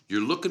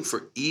 You're looking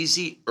for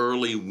easy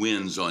early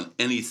wins on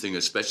anything,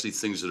 especially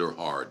things that are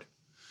hard.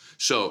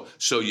 So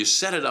you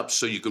set it up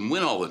so you can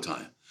win all the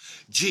time.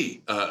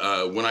 Gee,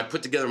 when I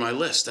put together my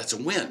list, that's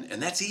a win,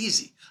 and that's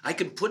easy. I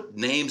can put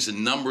names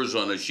and numbers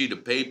on a sheet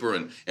of paper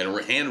and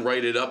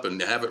handwrite it up and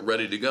have it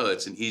ready to go.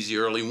 That's an easy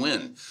early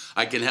win.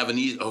 I can have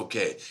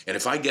okay. And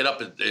if I get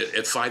up at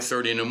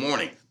 5:30 in the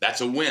morning,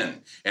 that's a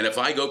win. And if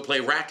I go play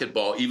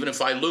racquetball, even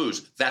if I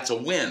lose, that's a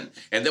win.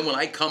 And then when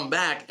I come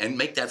back and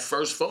make that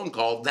first phone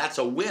call, that's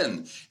a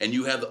win. And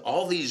you have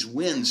all these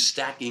wins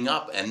stacking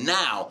up, and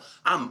now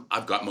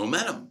I've got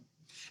momentum.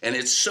 And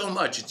it's so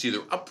much, it's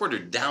either upward or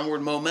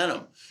downward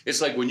momentum.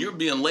 It's like when you're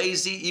being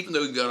lazy, even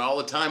though you got all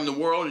the time in the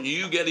world,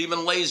 you get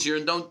even lazier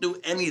and don't do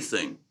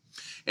anything.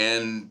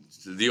 And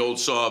the old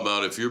saw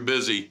about if you're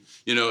busy,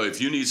 if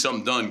you need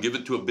something done, give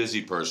it to a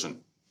busy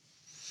person.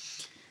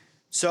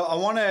 So I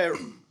want to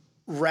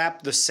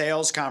wrap the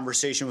sales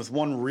conversation with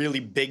one really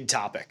big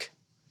topic.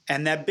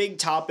 And that big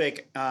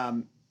topic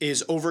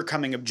is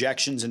overcoming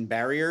objections and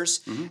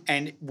barriers. Mm-hmm.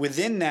 And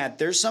within that,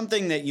 there's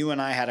something that you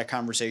and I had a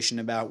conversation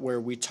about where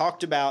we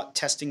talked about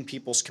testing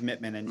people's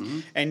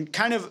commitment and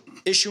kind of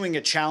issuing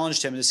a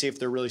challenge to them to see if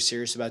they're really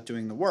serious about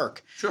doing the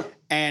work. Sure.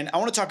 And I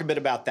want to talk a bit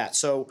about that.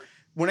 So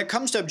when it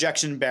comes to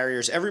objection and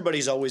barriers,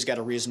 everybody's always got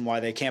a reason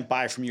why they can't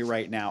buy from you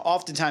right now.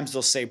 Oftentimes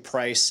they'll say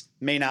price,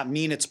 may not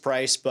mean it's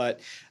price,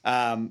 but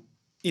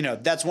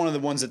that's one of the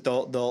ones that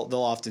they'll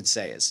often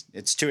say is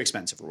it's too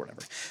expensive or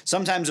whatever.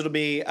 Sometimes it'll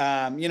be,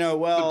 But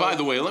by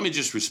the way, let me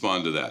just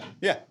respond to that.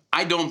 Yeah.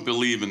 I don't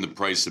believe in the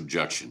price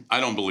objection. I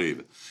don't believe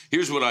it.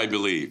 Here's what I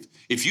believe.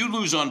 If you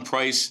lose on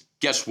price,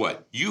 guess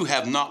what? You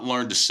have not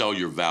learned to sell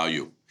your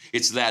value.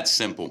 It's that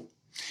simple.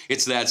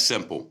 It's that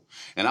simple.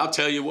 And I'll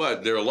tell you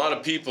what, there are a lot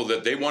of people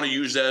that they want to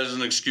use that as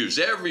an excuse.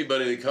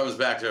 Everybody that comes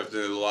back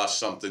after they lost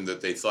something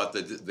that they thought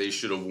that they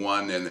should have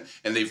won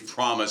and they've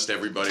promised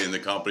everybody in the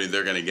company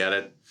they're going to get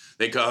it.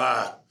 They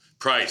go,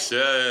 price,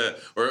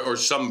 or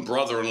some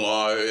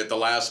brother-in-law at the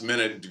last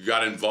minute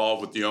got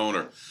involved with the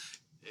owner.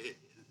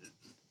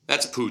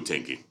 That's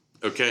poo-tinky,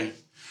 okay?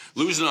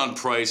 Losing on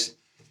price,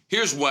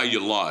 Here's why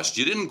you lost.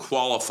 You didn't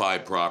qualify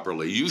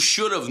properly. You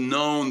should have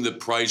known the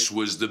price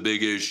was the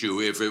big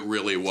issue if it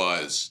really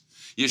was.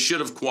 You should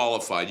have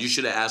qualified. You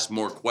should have asked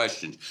more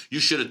questions. You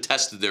should have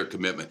tested their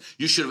commitment.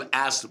 You should have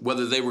asked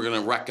whether they were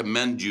going to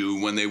recommend you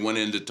when they went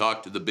in to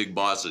talk to the big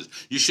bosses.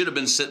 You should have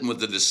been sitting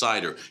with the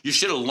decider. You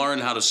should have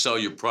learned how to sell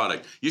your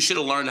product. You should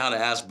have learned how to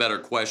ask better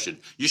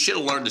questions. You should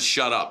have learned to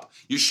shut up.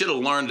 You should have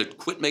learned to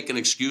quit making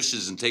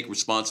excuses and take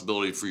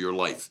responsibility for your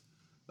life.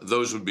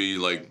 Those would be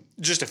like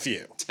just a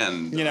few.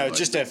 10.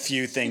 Just a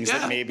few things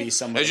that maybe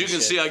somebody. As you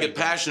can see, I get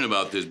passionate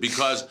about this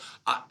because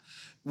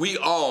we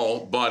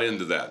all bought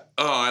into that.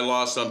 Oh, I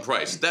lost on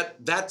price.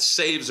 That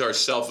saves our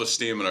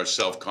self-esteem and our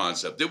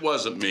self-concept. It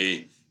wasn't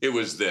me. It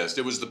was this.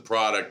 It was the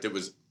product.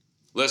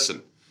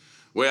 Listen,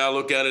 the way I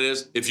look at it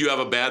is, if you have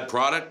a bad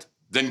product,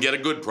 then get a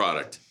good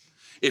product.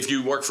 If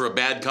you work for a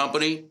bad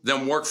company,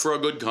 then work for a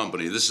good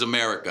company. This is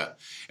America.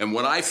 And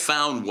what I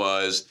found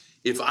was,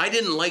 if I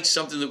didn't like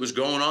something that was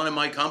going on in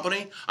my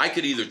company, I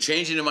could either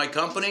change it in my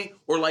company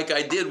or like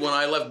I did when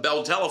I left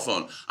Bell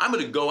Telephone. I'm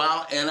going to go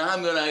out and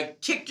I'm going to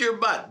kick your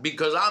butt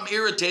because I'm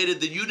irritated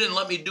that you didn't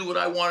let me do what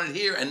I wanted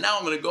here, and now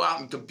I'm going to go out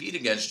and compete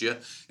against you.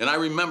 And I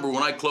remember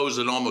when I closed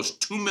an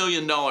almost $2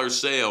 million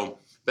sale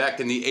back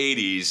in the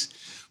 80s,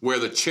 where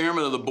the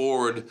chairman of the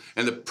board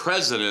and the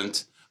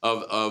president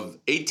of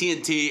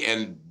AT&T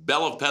and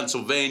Bell of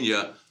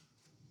Pennsylvania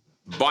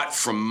bought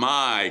from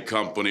my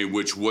company,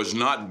 which was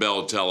not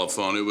Bell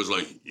Telephone. It was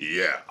like,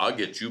 yeah, I'll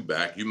get you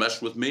back. You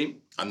messed with me,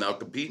 I'm now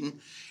competing.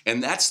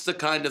 And that's the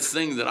kind of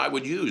thing that I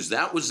would use.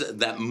 That was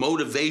that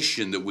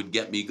motivation that would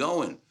get me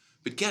going.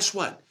 But guess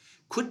what?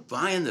 Quit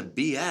buying the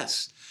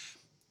BS.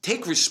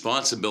 Take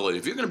responsibility.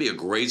 If you're going to be a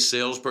great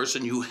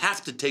salesperson, you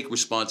have to take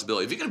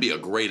responsibility. If you're going to be a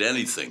great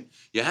anything,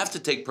 you have to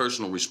take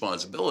personal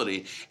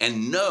responsibility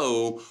and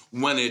know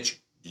when it's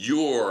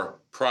your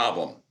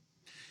problem.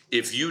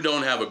 If you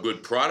don't have a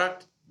good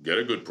product, get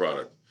a good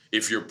product.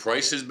 If your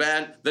price is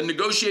bad, then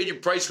negotiate your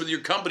price with your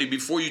company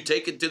before you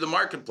take it to the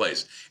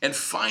marketplace and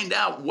find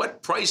out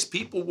what price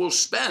people will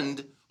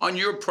spend on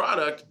your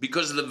product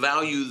because of the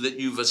value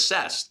that you've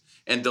assessed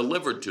and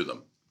delivered to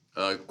them.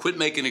 Quit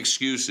making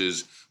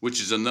excuses,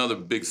 which is another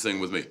big thing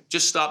with me.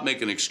 Just stop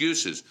making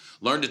excuses.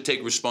 Learn to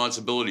take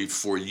responsibility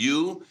for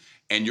you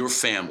and your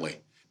family,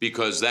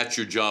 because that's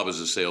your job as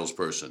a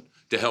salesperson,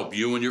 to help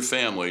you and your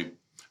family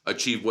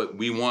achieve what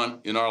we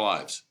want in our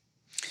lives.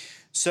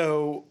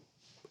 So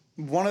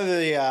one of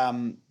the,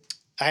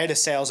 I had a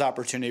sales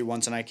opportunity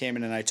once and I came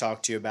in and I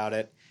talked to you about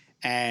it,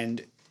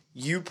 and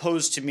you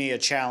posed to me a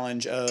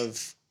challenge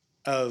of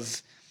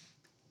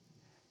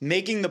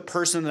making the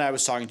person that I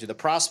was talking to, the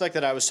prospect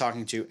that I was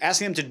talking to,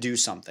 asking them to do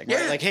something.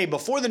 Right? Like, hey,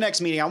 before the next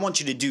meeting, I want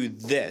you to do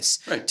this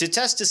to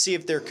test to see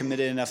if they're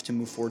committed enough to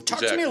move forward. Talk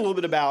to me a little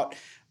bit about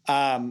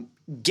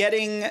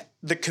getting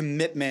the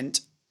commitment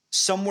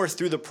somewhere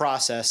through the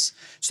process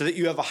so that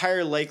you have a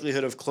higher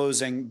likelihood of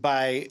closing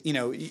by,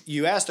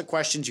 you ask the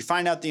questions, you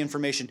find out the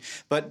information,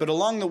 but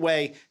along the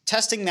way,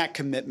 testing that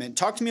commitment.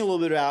 Talk to me a little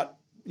bit about,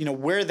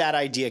 where that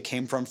idea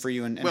came from for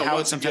you and how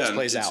it sometimes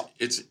plays out.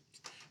 It's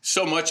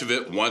so much of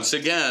it, once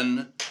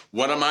again,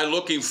 what am I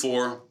looking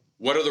for?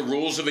 What are the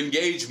rules of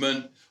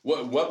engagement?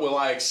 What will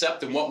I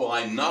accept and what will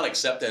I not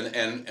accept,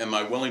 and am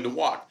I willing to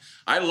walk?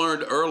 I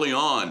learned early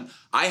on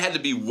I had to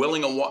be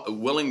willing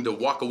to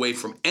walk away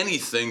from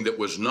anything that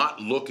was not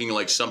looking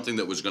like something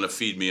that was going to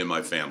feed me and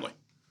my family.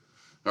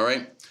 All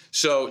right?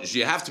 So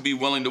you have to be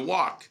willing to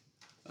walk.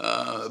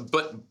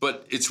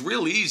 But it's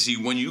real easy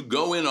when you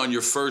go in on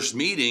your first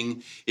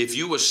meeting, if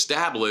you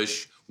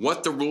establish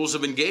what the rules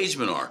of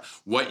engagement are,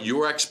 what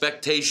your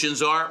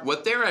expectations are,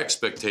 what their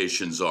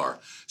expectations are,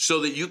 so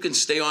that you can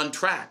stay on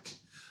track.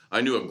 I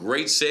knew a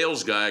great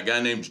sales guy, a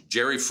guy named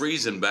Jerry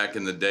Friesen back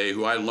in the day,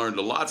 who I learned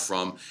a lot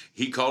from.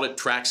 He called it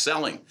track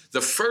selling.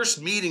 The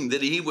first meeting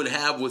that he would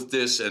have with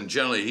this, and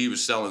generally he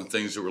was selling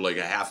things that were like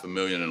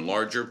 $500,000 and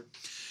larger.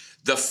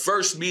 The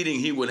first meeting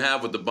he would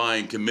have with the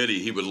buying committee,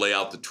 he would lay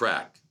out the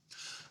track.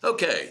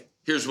 Okay,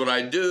 here's what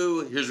I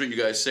do. Here's what you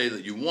guys say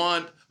that you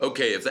want.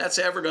 Okay, if that's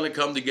ever going to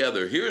come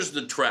together, here's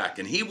the track.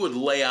 And he would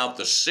lay out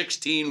the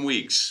 16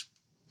 weeks.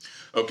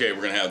 Okay,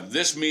 we're going to have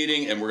this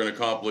meeting and we're going to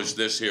accomplish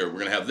this here. We're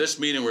going to have this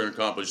meeting, we're going to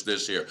accomplish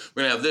this here.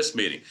 We're going to have this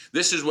meeting.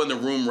 This is when the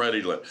room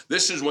ready lit.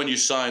 This is when you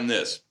sign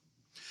this.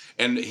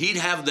 And he'd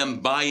have them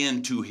buy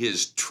into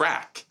his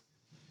track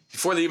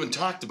before they even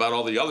talked about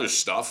all the other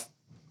stuff.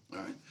 All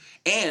right.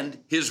 And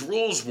his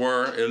rules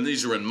were, and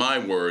these are in my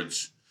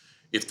words,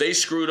 if they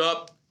screwed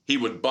up, he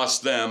would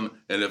bust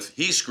them, and if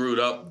he screwed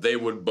up, they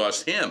would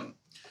bust him.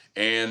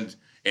 And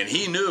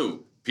he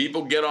knew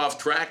people get off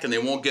track and they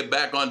won't get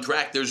back on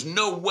track. There's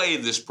no way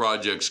this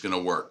project's going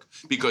to work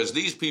because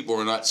these people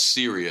are not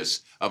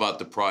serious about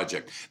the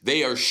project.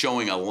 They are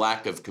showing a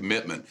lack of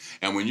commitment.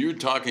 And when you're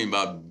talking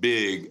about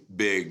big,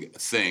 big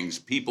things,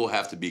 people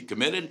have to be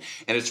committed,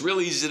 and it's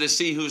really easy to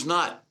see who's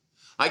not.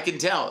 I can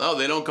tell, oh,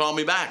 they don't call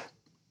me back.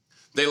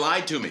 They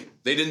lied to me.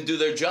 They didn't do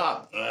their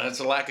job. That's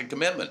a lack of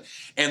commitment.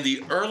 And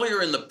the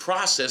earlier in the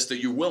process that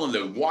you're willing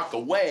to walk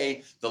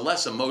away, the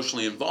less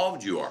emotionally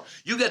involved you are.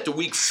 You get to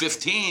week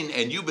 15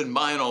 and you've been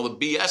buying all the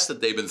BS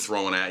that they've been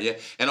throwing at you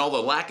and all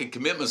the lack of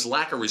commitments,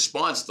 lack of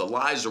response, the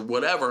lies or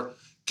whatever.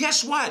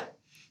 Guess what?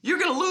 You're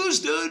going to lose,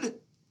 dude.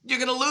 You're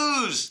going to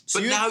lose.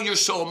 But now you're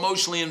so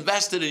emotionally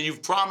invested and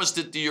you've promised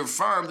it to your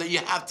firm that you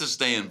have to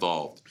stay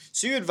involved.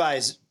 So you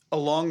advise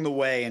along the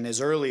way and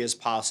as early as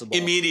possible.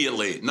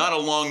 Immediately. Not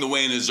along the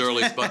way and as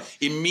early as possible.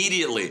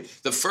 Immediately.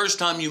 The first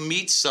time you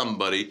meet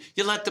somebody,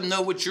 you let them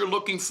know what you're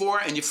looking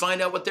for and you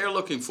find out what they're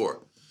looking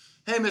for.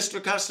 Hey,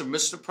 Mr. Customer,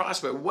 Mr.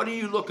 Prospect, what are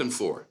you looking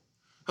for?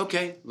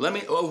 Okay,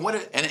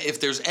 and if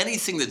there's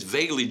anything that's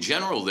vaguely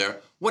general there,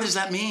 what does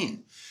that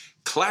mean?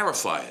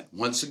 Clarify it.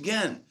 Once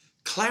again,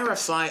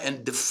 clarify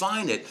and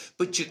define it,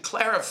 but you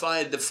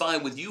clarify and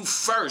define with you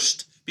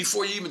first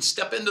before you even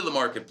step into the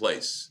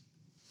marketplace.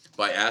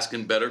 By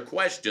asking better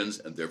questions,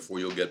 and therefore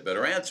you'll get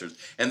better answers.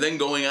 And then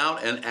going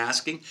out and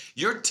asking,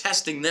 you're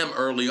testing them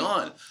early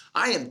on.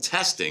 I am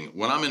testing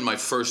when I'm in my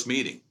first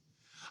meeting.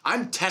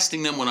 I'm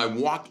testing them when I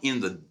walk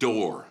in the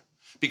door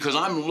because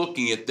I'm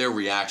looking at their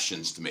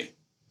reactions to me.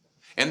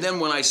 And then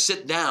when I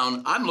sit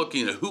down, I'm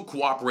looking at who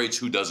cooperates,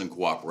 who doesn't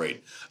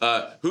cooperate,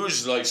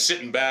 who's like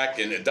sitting back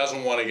and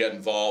doesn't want to get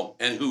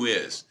involved, and who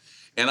is.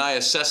 And I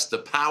assess the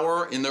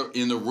power in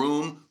the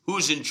room,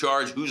 who's in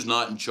charge, who's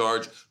not in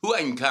charge, who I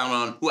can count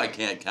on, who I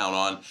can't count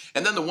on.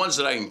 And then the ones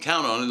that I can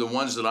count on are the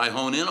ones that I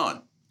hone in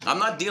on. I'm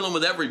not dealing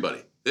with everybody.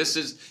 This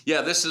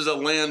is a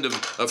land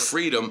of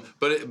freedom,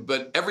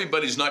 but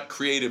everybody's not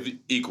creative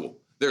equal.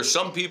 There are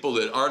some people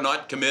that are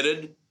not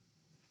committed,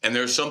 and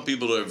there are some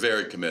people that are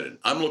very committed.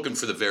 I'm looking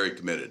for the very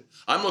committed.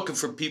 I'm looking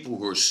for people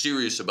who are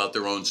serious about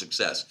their own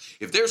success.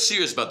 If they're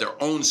serious about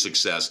their own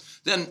success,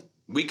 then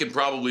we can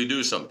probably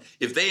do something.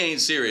 If they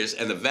ain't serious,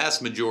 and the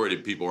vast majority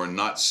of people are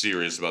not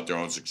serious about their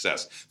own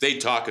success, they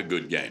talk a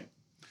good game.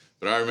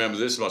 But I remember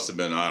this must have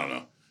been,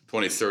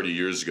 20, 30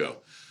 years ago.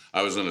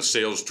 I was in a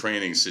sales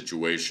training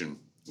situation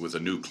with a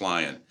new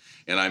client,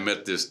 and I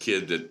met this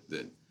kid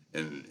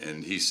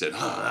and he said,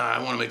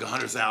 I want to make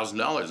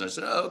 $100,000. And I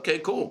said, oh, okay,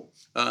 cool.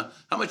 How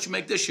much you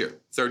make this year?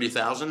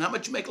 $30,000. How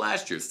much you make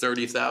last year?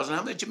 $30,000.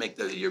 How much you make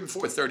the year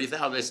before? $30,000.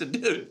 I said,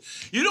 dude,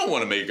 you don't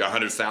want to make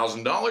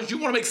 $100,000. You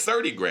want to make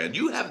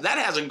 $30,000. That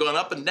hasn't gone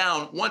up and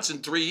down once in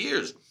 3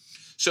 years.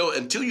 So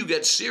until you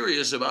get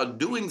serious about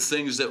doing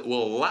things that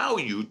will allow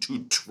you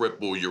to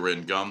triple your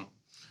income,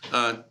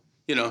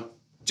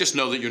 just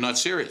know that you're not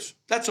serious.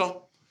 That's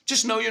all.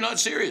 Just know you're not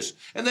serious.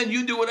 And then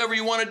you do whatever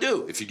you want to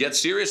do. If you get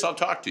serious, I'll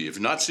talk to you. If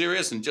you're not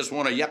serious and just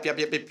want to yap,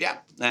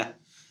 nah.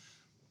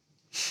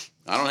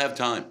 I don't have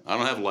time. I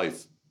don't have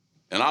life.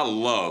 And I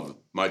love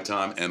my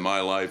time and my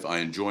life. I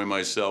enjoy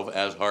myself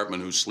as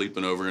Hartman, who's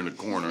sleeping over in the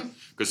corner,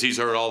 because he's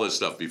heard all this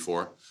stuff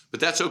before. But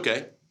that's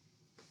okay.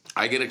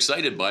 I get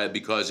excited by it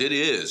because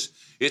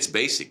it's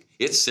basic.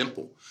 It's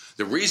simple.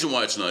 The reason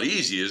why it's not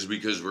easy is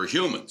because we're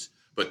humans.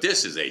 But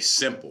this is a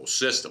simple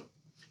system.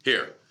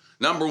 Here,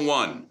 number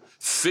one,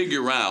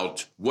 figure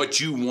out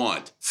what you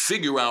want.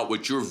 Figure out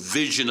what your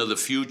vision of the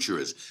future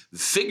is.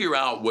 Figure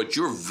out what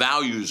your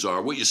values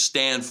are, what you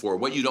stand for,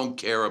 what you don't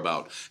care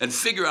about. And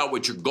figure out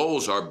what your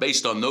goals are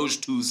based on those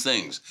two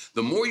things.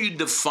 The more you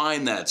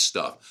define that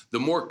stuff, the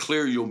more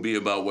clear you'll be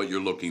about what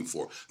you're looking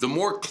for. The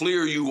more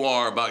clear you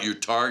are about your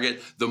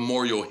target, the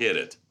more you'll hit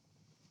it.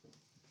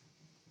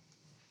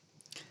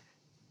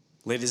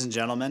 Ladies and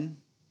gentlemen,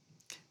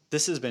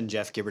 this has been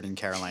Jeff Gibbard and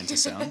Caroline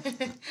Tassone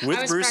with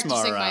I was Bruce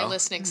practicing Morrow my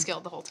listening skill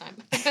the whole time.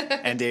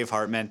 and Dave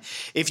Hartman.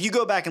 If you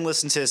go back and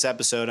listen to this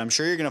episode, I'm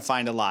sure you're going to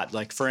find a lot.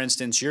 Like, for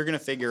instance, you're going to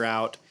figure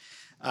out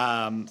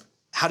how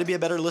to be a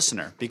better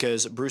listener,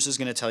 because Bruce is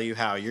going to tell you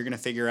how. You're going to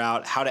figure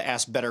out how to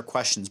ask better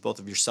questions, both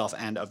of yourself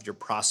and of your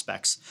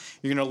prospects.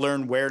 You're going to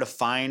learn where to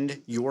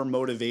find your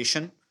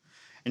motivation.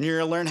 And you're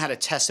going to learn how to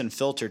test and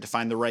filter to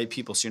find the right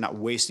people so you're not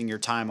wasting your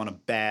time on a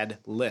bad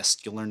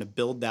list. You'll learn to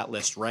build that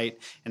list right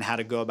and how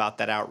to go about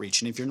that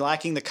outreach. And if you're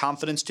lacking the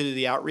confidence to do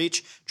the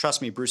outreach,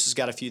 trust me, Bruce has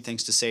got a few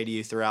things to say to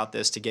you throughout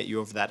this to get you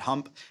over that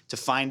hump, to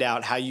find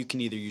out how you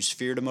can either use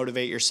fear to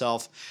motivate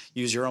yourself,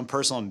 use your own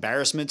personal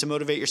embarrassment to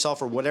motivate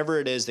yourself, or whatever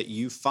it is that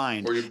you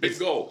find. Or your big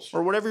goals.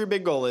 Or whatever your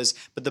big goal is.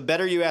 But the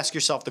better you ask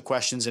yourself the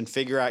questions and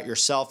figure out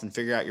yourself and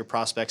figure out your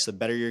prospects, the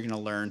better you're going to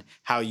learn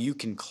how you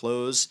can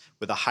close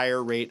with a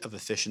higher rate of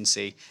efficiency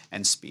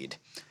and speed.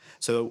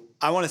 So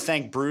I want to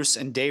thank Bruce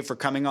and Dave for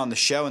coming on the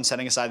show and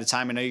setting aside the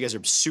time. I know you guys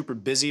are super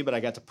busy, but I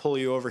got to pull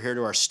you over here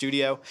to our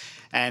studio.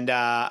 And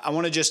I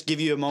want to just give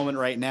you a moment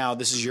right now.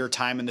 This is your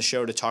time in the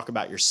show to talk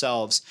about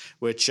yourselves,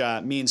 which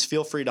means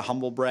feel free to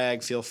humble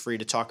brag. Feel free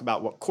to talk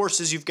about what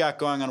courses you've got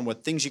going on,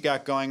 what things you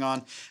got going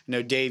on. I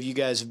know, Dave, you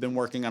guys have been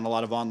working on a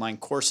lot of online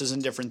courses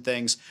and different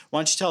things. Why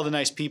don't you tell the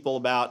nice people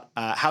about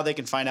how they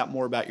can find out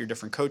more about your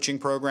different coaching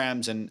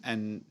programs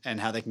and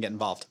how they can get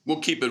involved?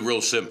 We'll keep it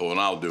real simple, and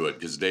I'll do it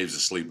because Dave's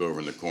asleep over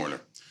in the corner.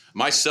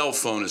 My cell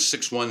phone is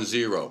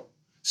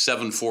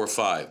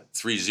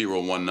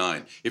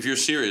 610-745-3019. If you're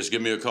serious,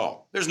 give me a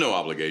call. There's no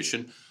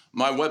obligation.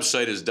 my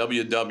website is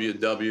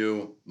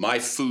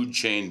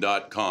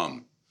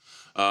www.myfoodchain.com.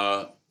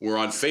 We're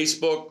on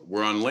Facebook.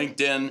 We're on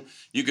LinkedIn.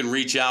 You can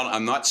reach out.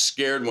 I'm not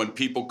scared when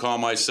people call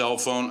my cell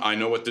phone. I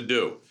know what to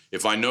do.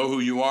 If I know who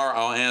you are,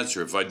 I'll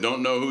answer. If I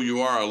don't know who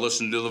you are, I'll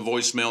listen to the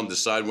voicemail and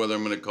decide whether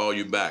I'm going to call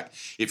you back.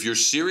 If you're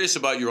serious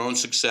about your own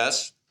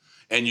success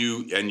and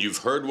you've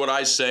heard what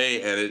I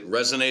say and it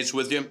resonates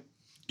with you,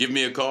 give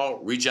me a call.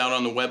 Reach out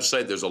on the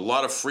website. There's a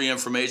lot of free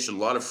information, a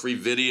lot of free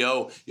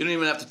video. You don't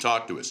even have to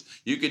talk to us.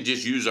 You can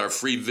just use our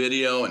free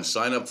video and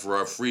sign up for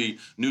our free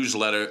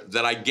newsletter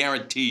that I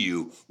guarantee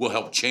you will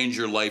help change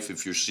your life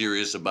if you're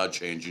serious about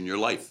changing your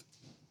life.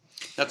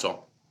 That's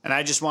all. And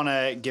I just want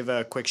to give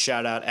a quick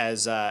shout out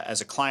as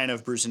a client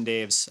of Bruce and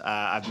Dave's.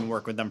 I've been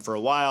working with them for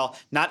a while.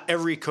 Not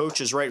every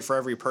coach is right for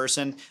every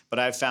person, but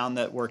I've found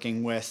that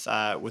working with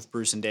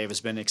Bruce and Dave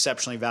has been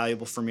exceptionally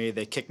valuable for me.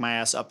 They kick my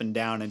ass up and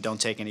down and don't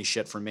take any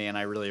shit from me, and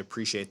I really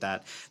appreciate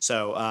that.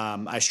 So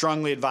I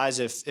strongly advise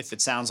if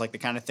it sounds like the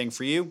kind of thing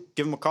for you,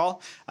 give them a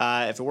call.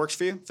 If it works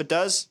for you, if it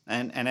does,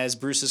 and as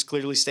Bruce has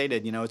clearly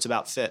stated, it's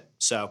about fit.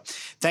 So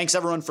thanks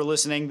everyone for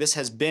listening. This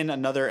has been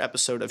another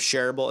episode of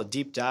Shareable, a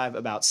deep dive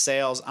about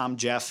sales. I'm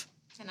Jeff.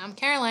 And I'm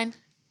Caroline.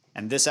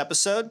 And this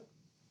episode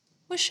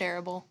was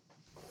Shareable.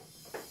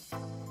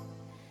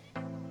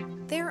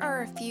 There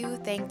are a few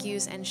thank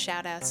yous and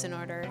shout outs in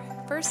order.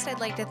 First, I'd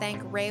like to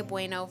thank Ray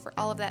Bueno for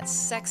all of that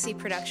sexy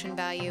production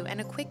value,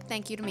 and a quick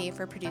thank you to me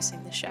for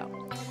producing the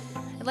show.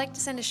 I'd like to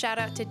send a shout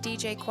out to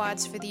DJ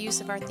Quads for the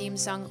use of our theme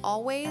song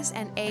Always,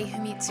 and A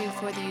Himitsu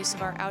for the use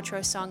of our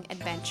outro song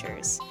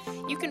Adventures.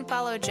 You can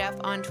follow Jeff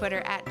on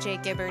Twitter at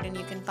jgibbard, and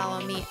you can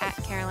follow me at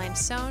Caroline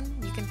Sohn.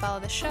 You can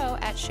follow the show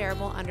at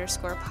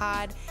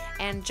shareable_pod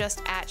and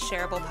just at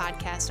Shareable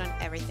Podcast on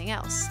everything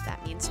else.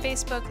 That means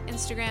Facebook,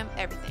 Instagram,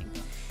 everything.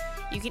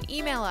 You can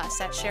email us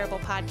at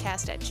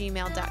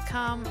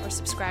shareablepodcast@gmail.com or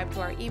subscribe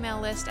to our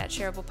email list at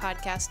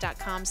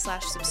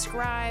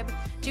shareablepodcast.com/subscribe.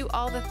 Do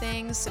all the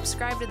things,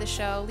 subscribe to the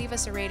show, leave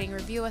us a rating,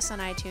 review us on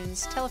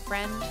iTunes, tell a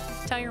friend,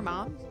 tell your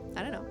mom.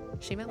 I don't know,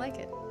 she might like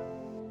it.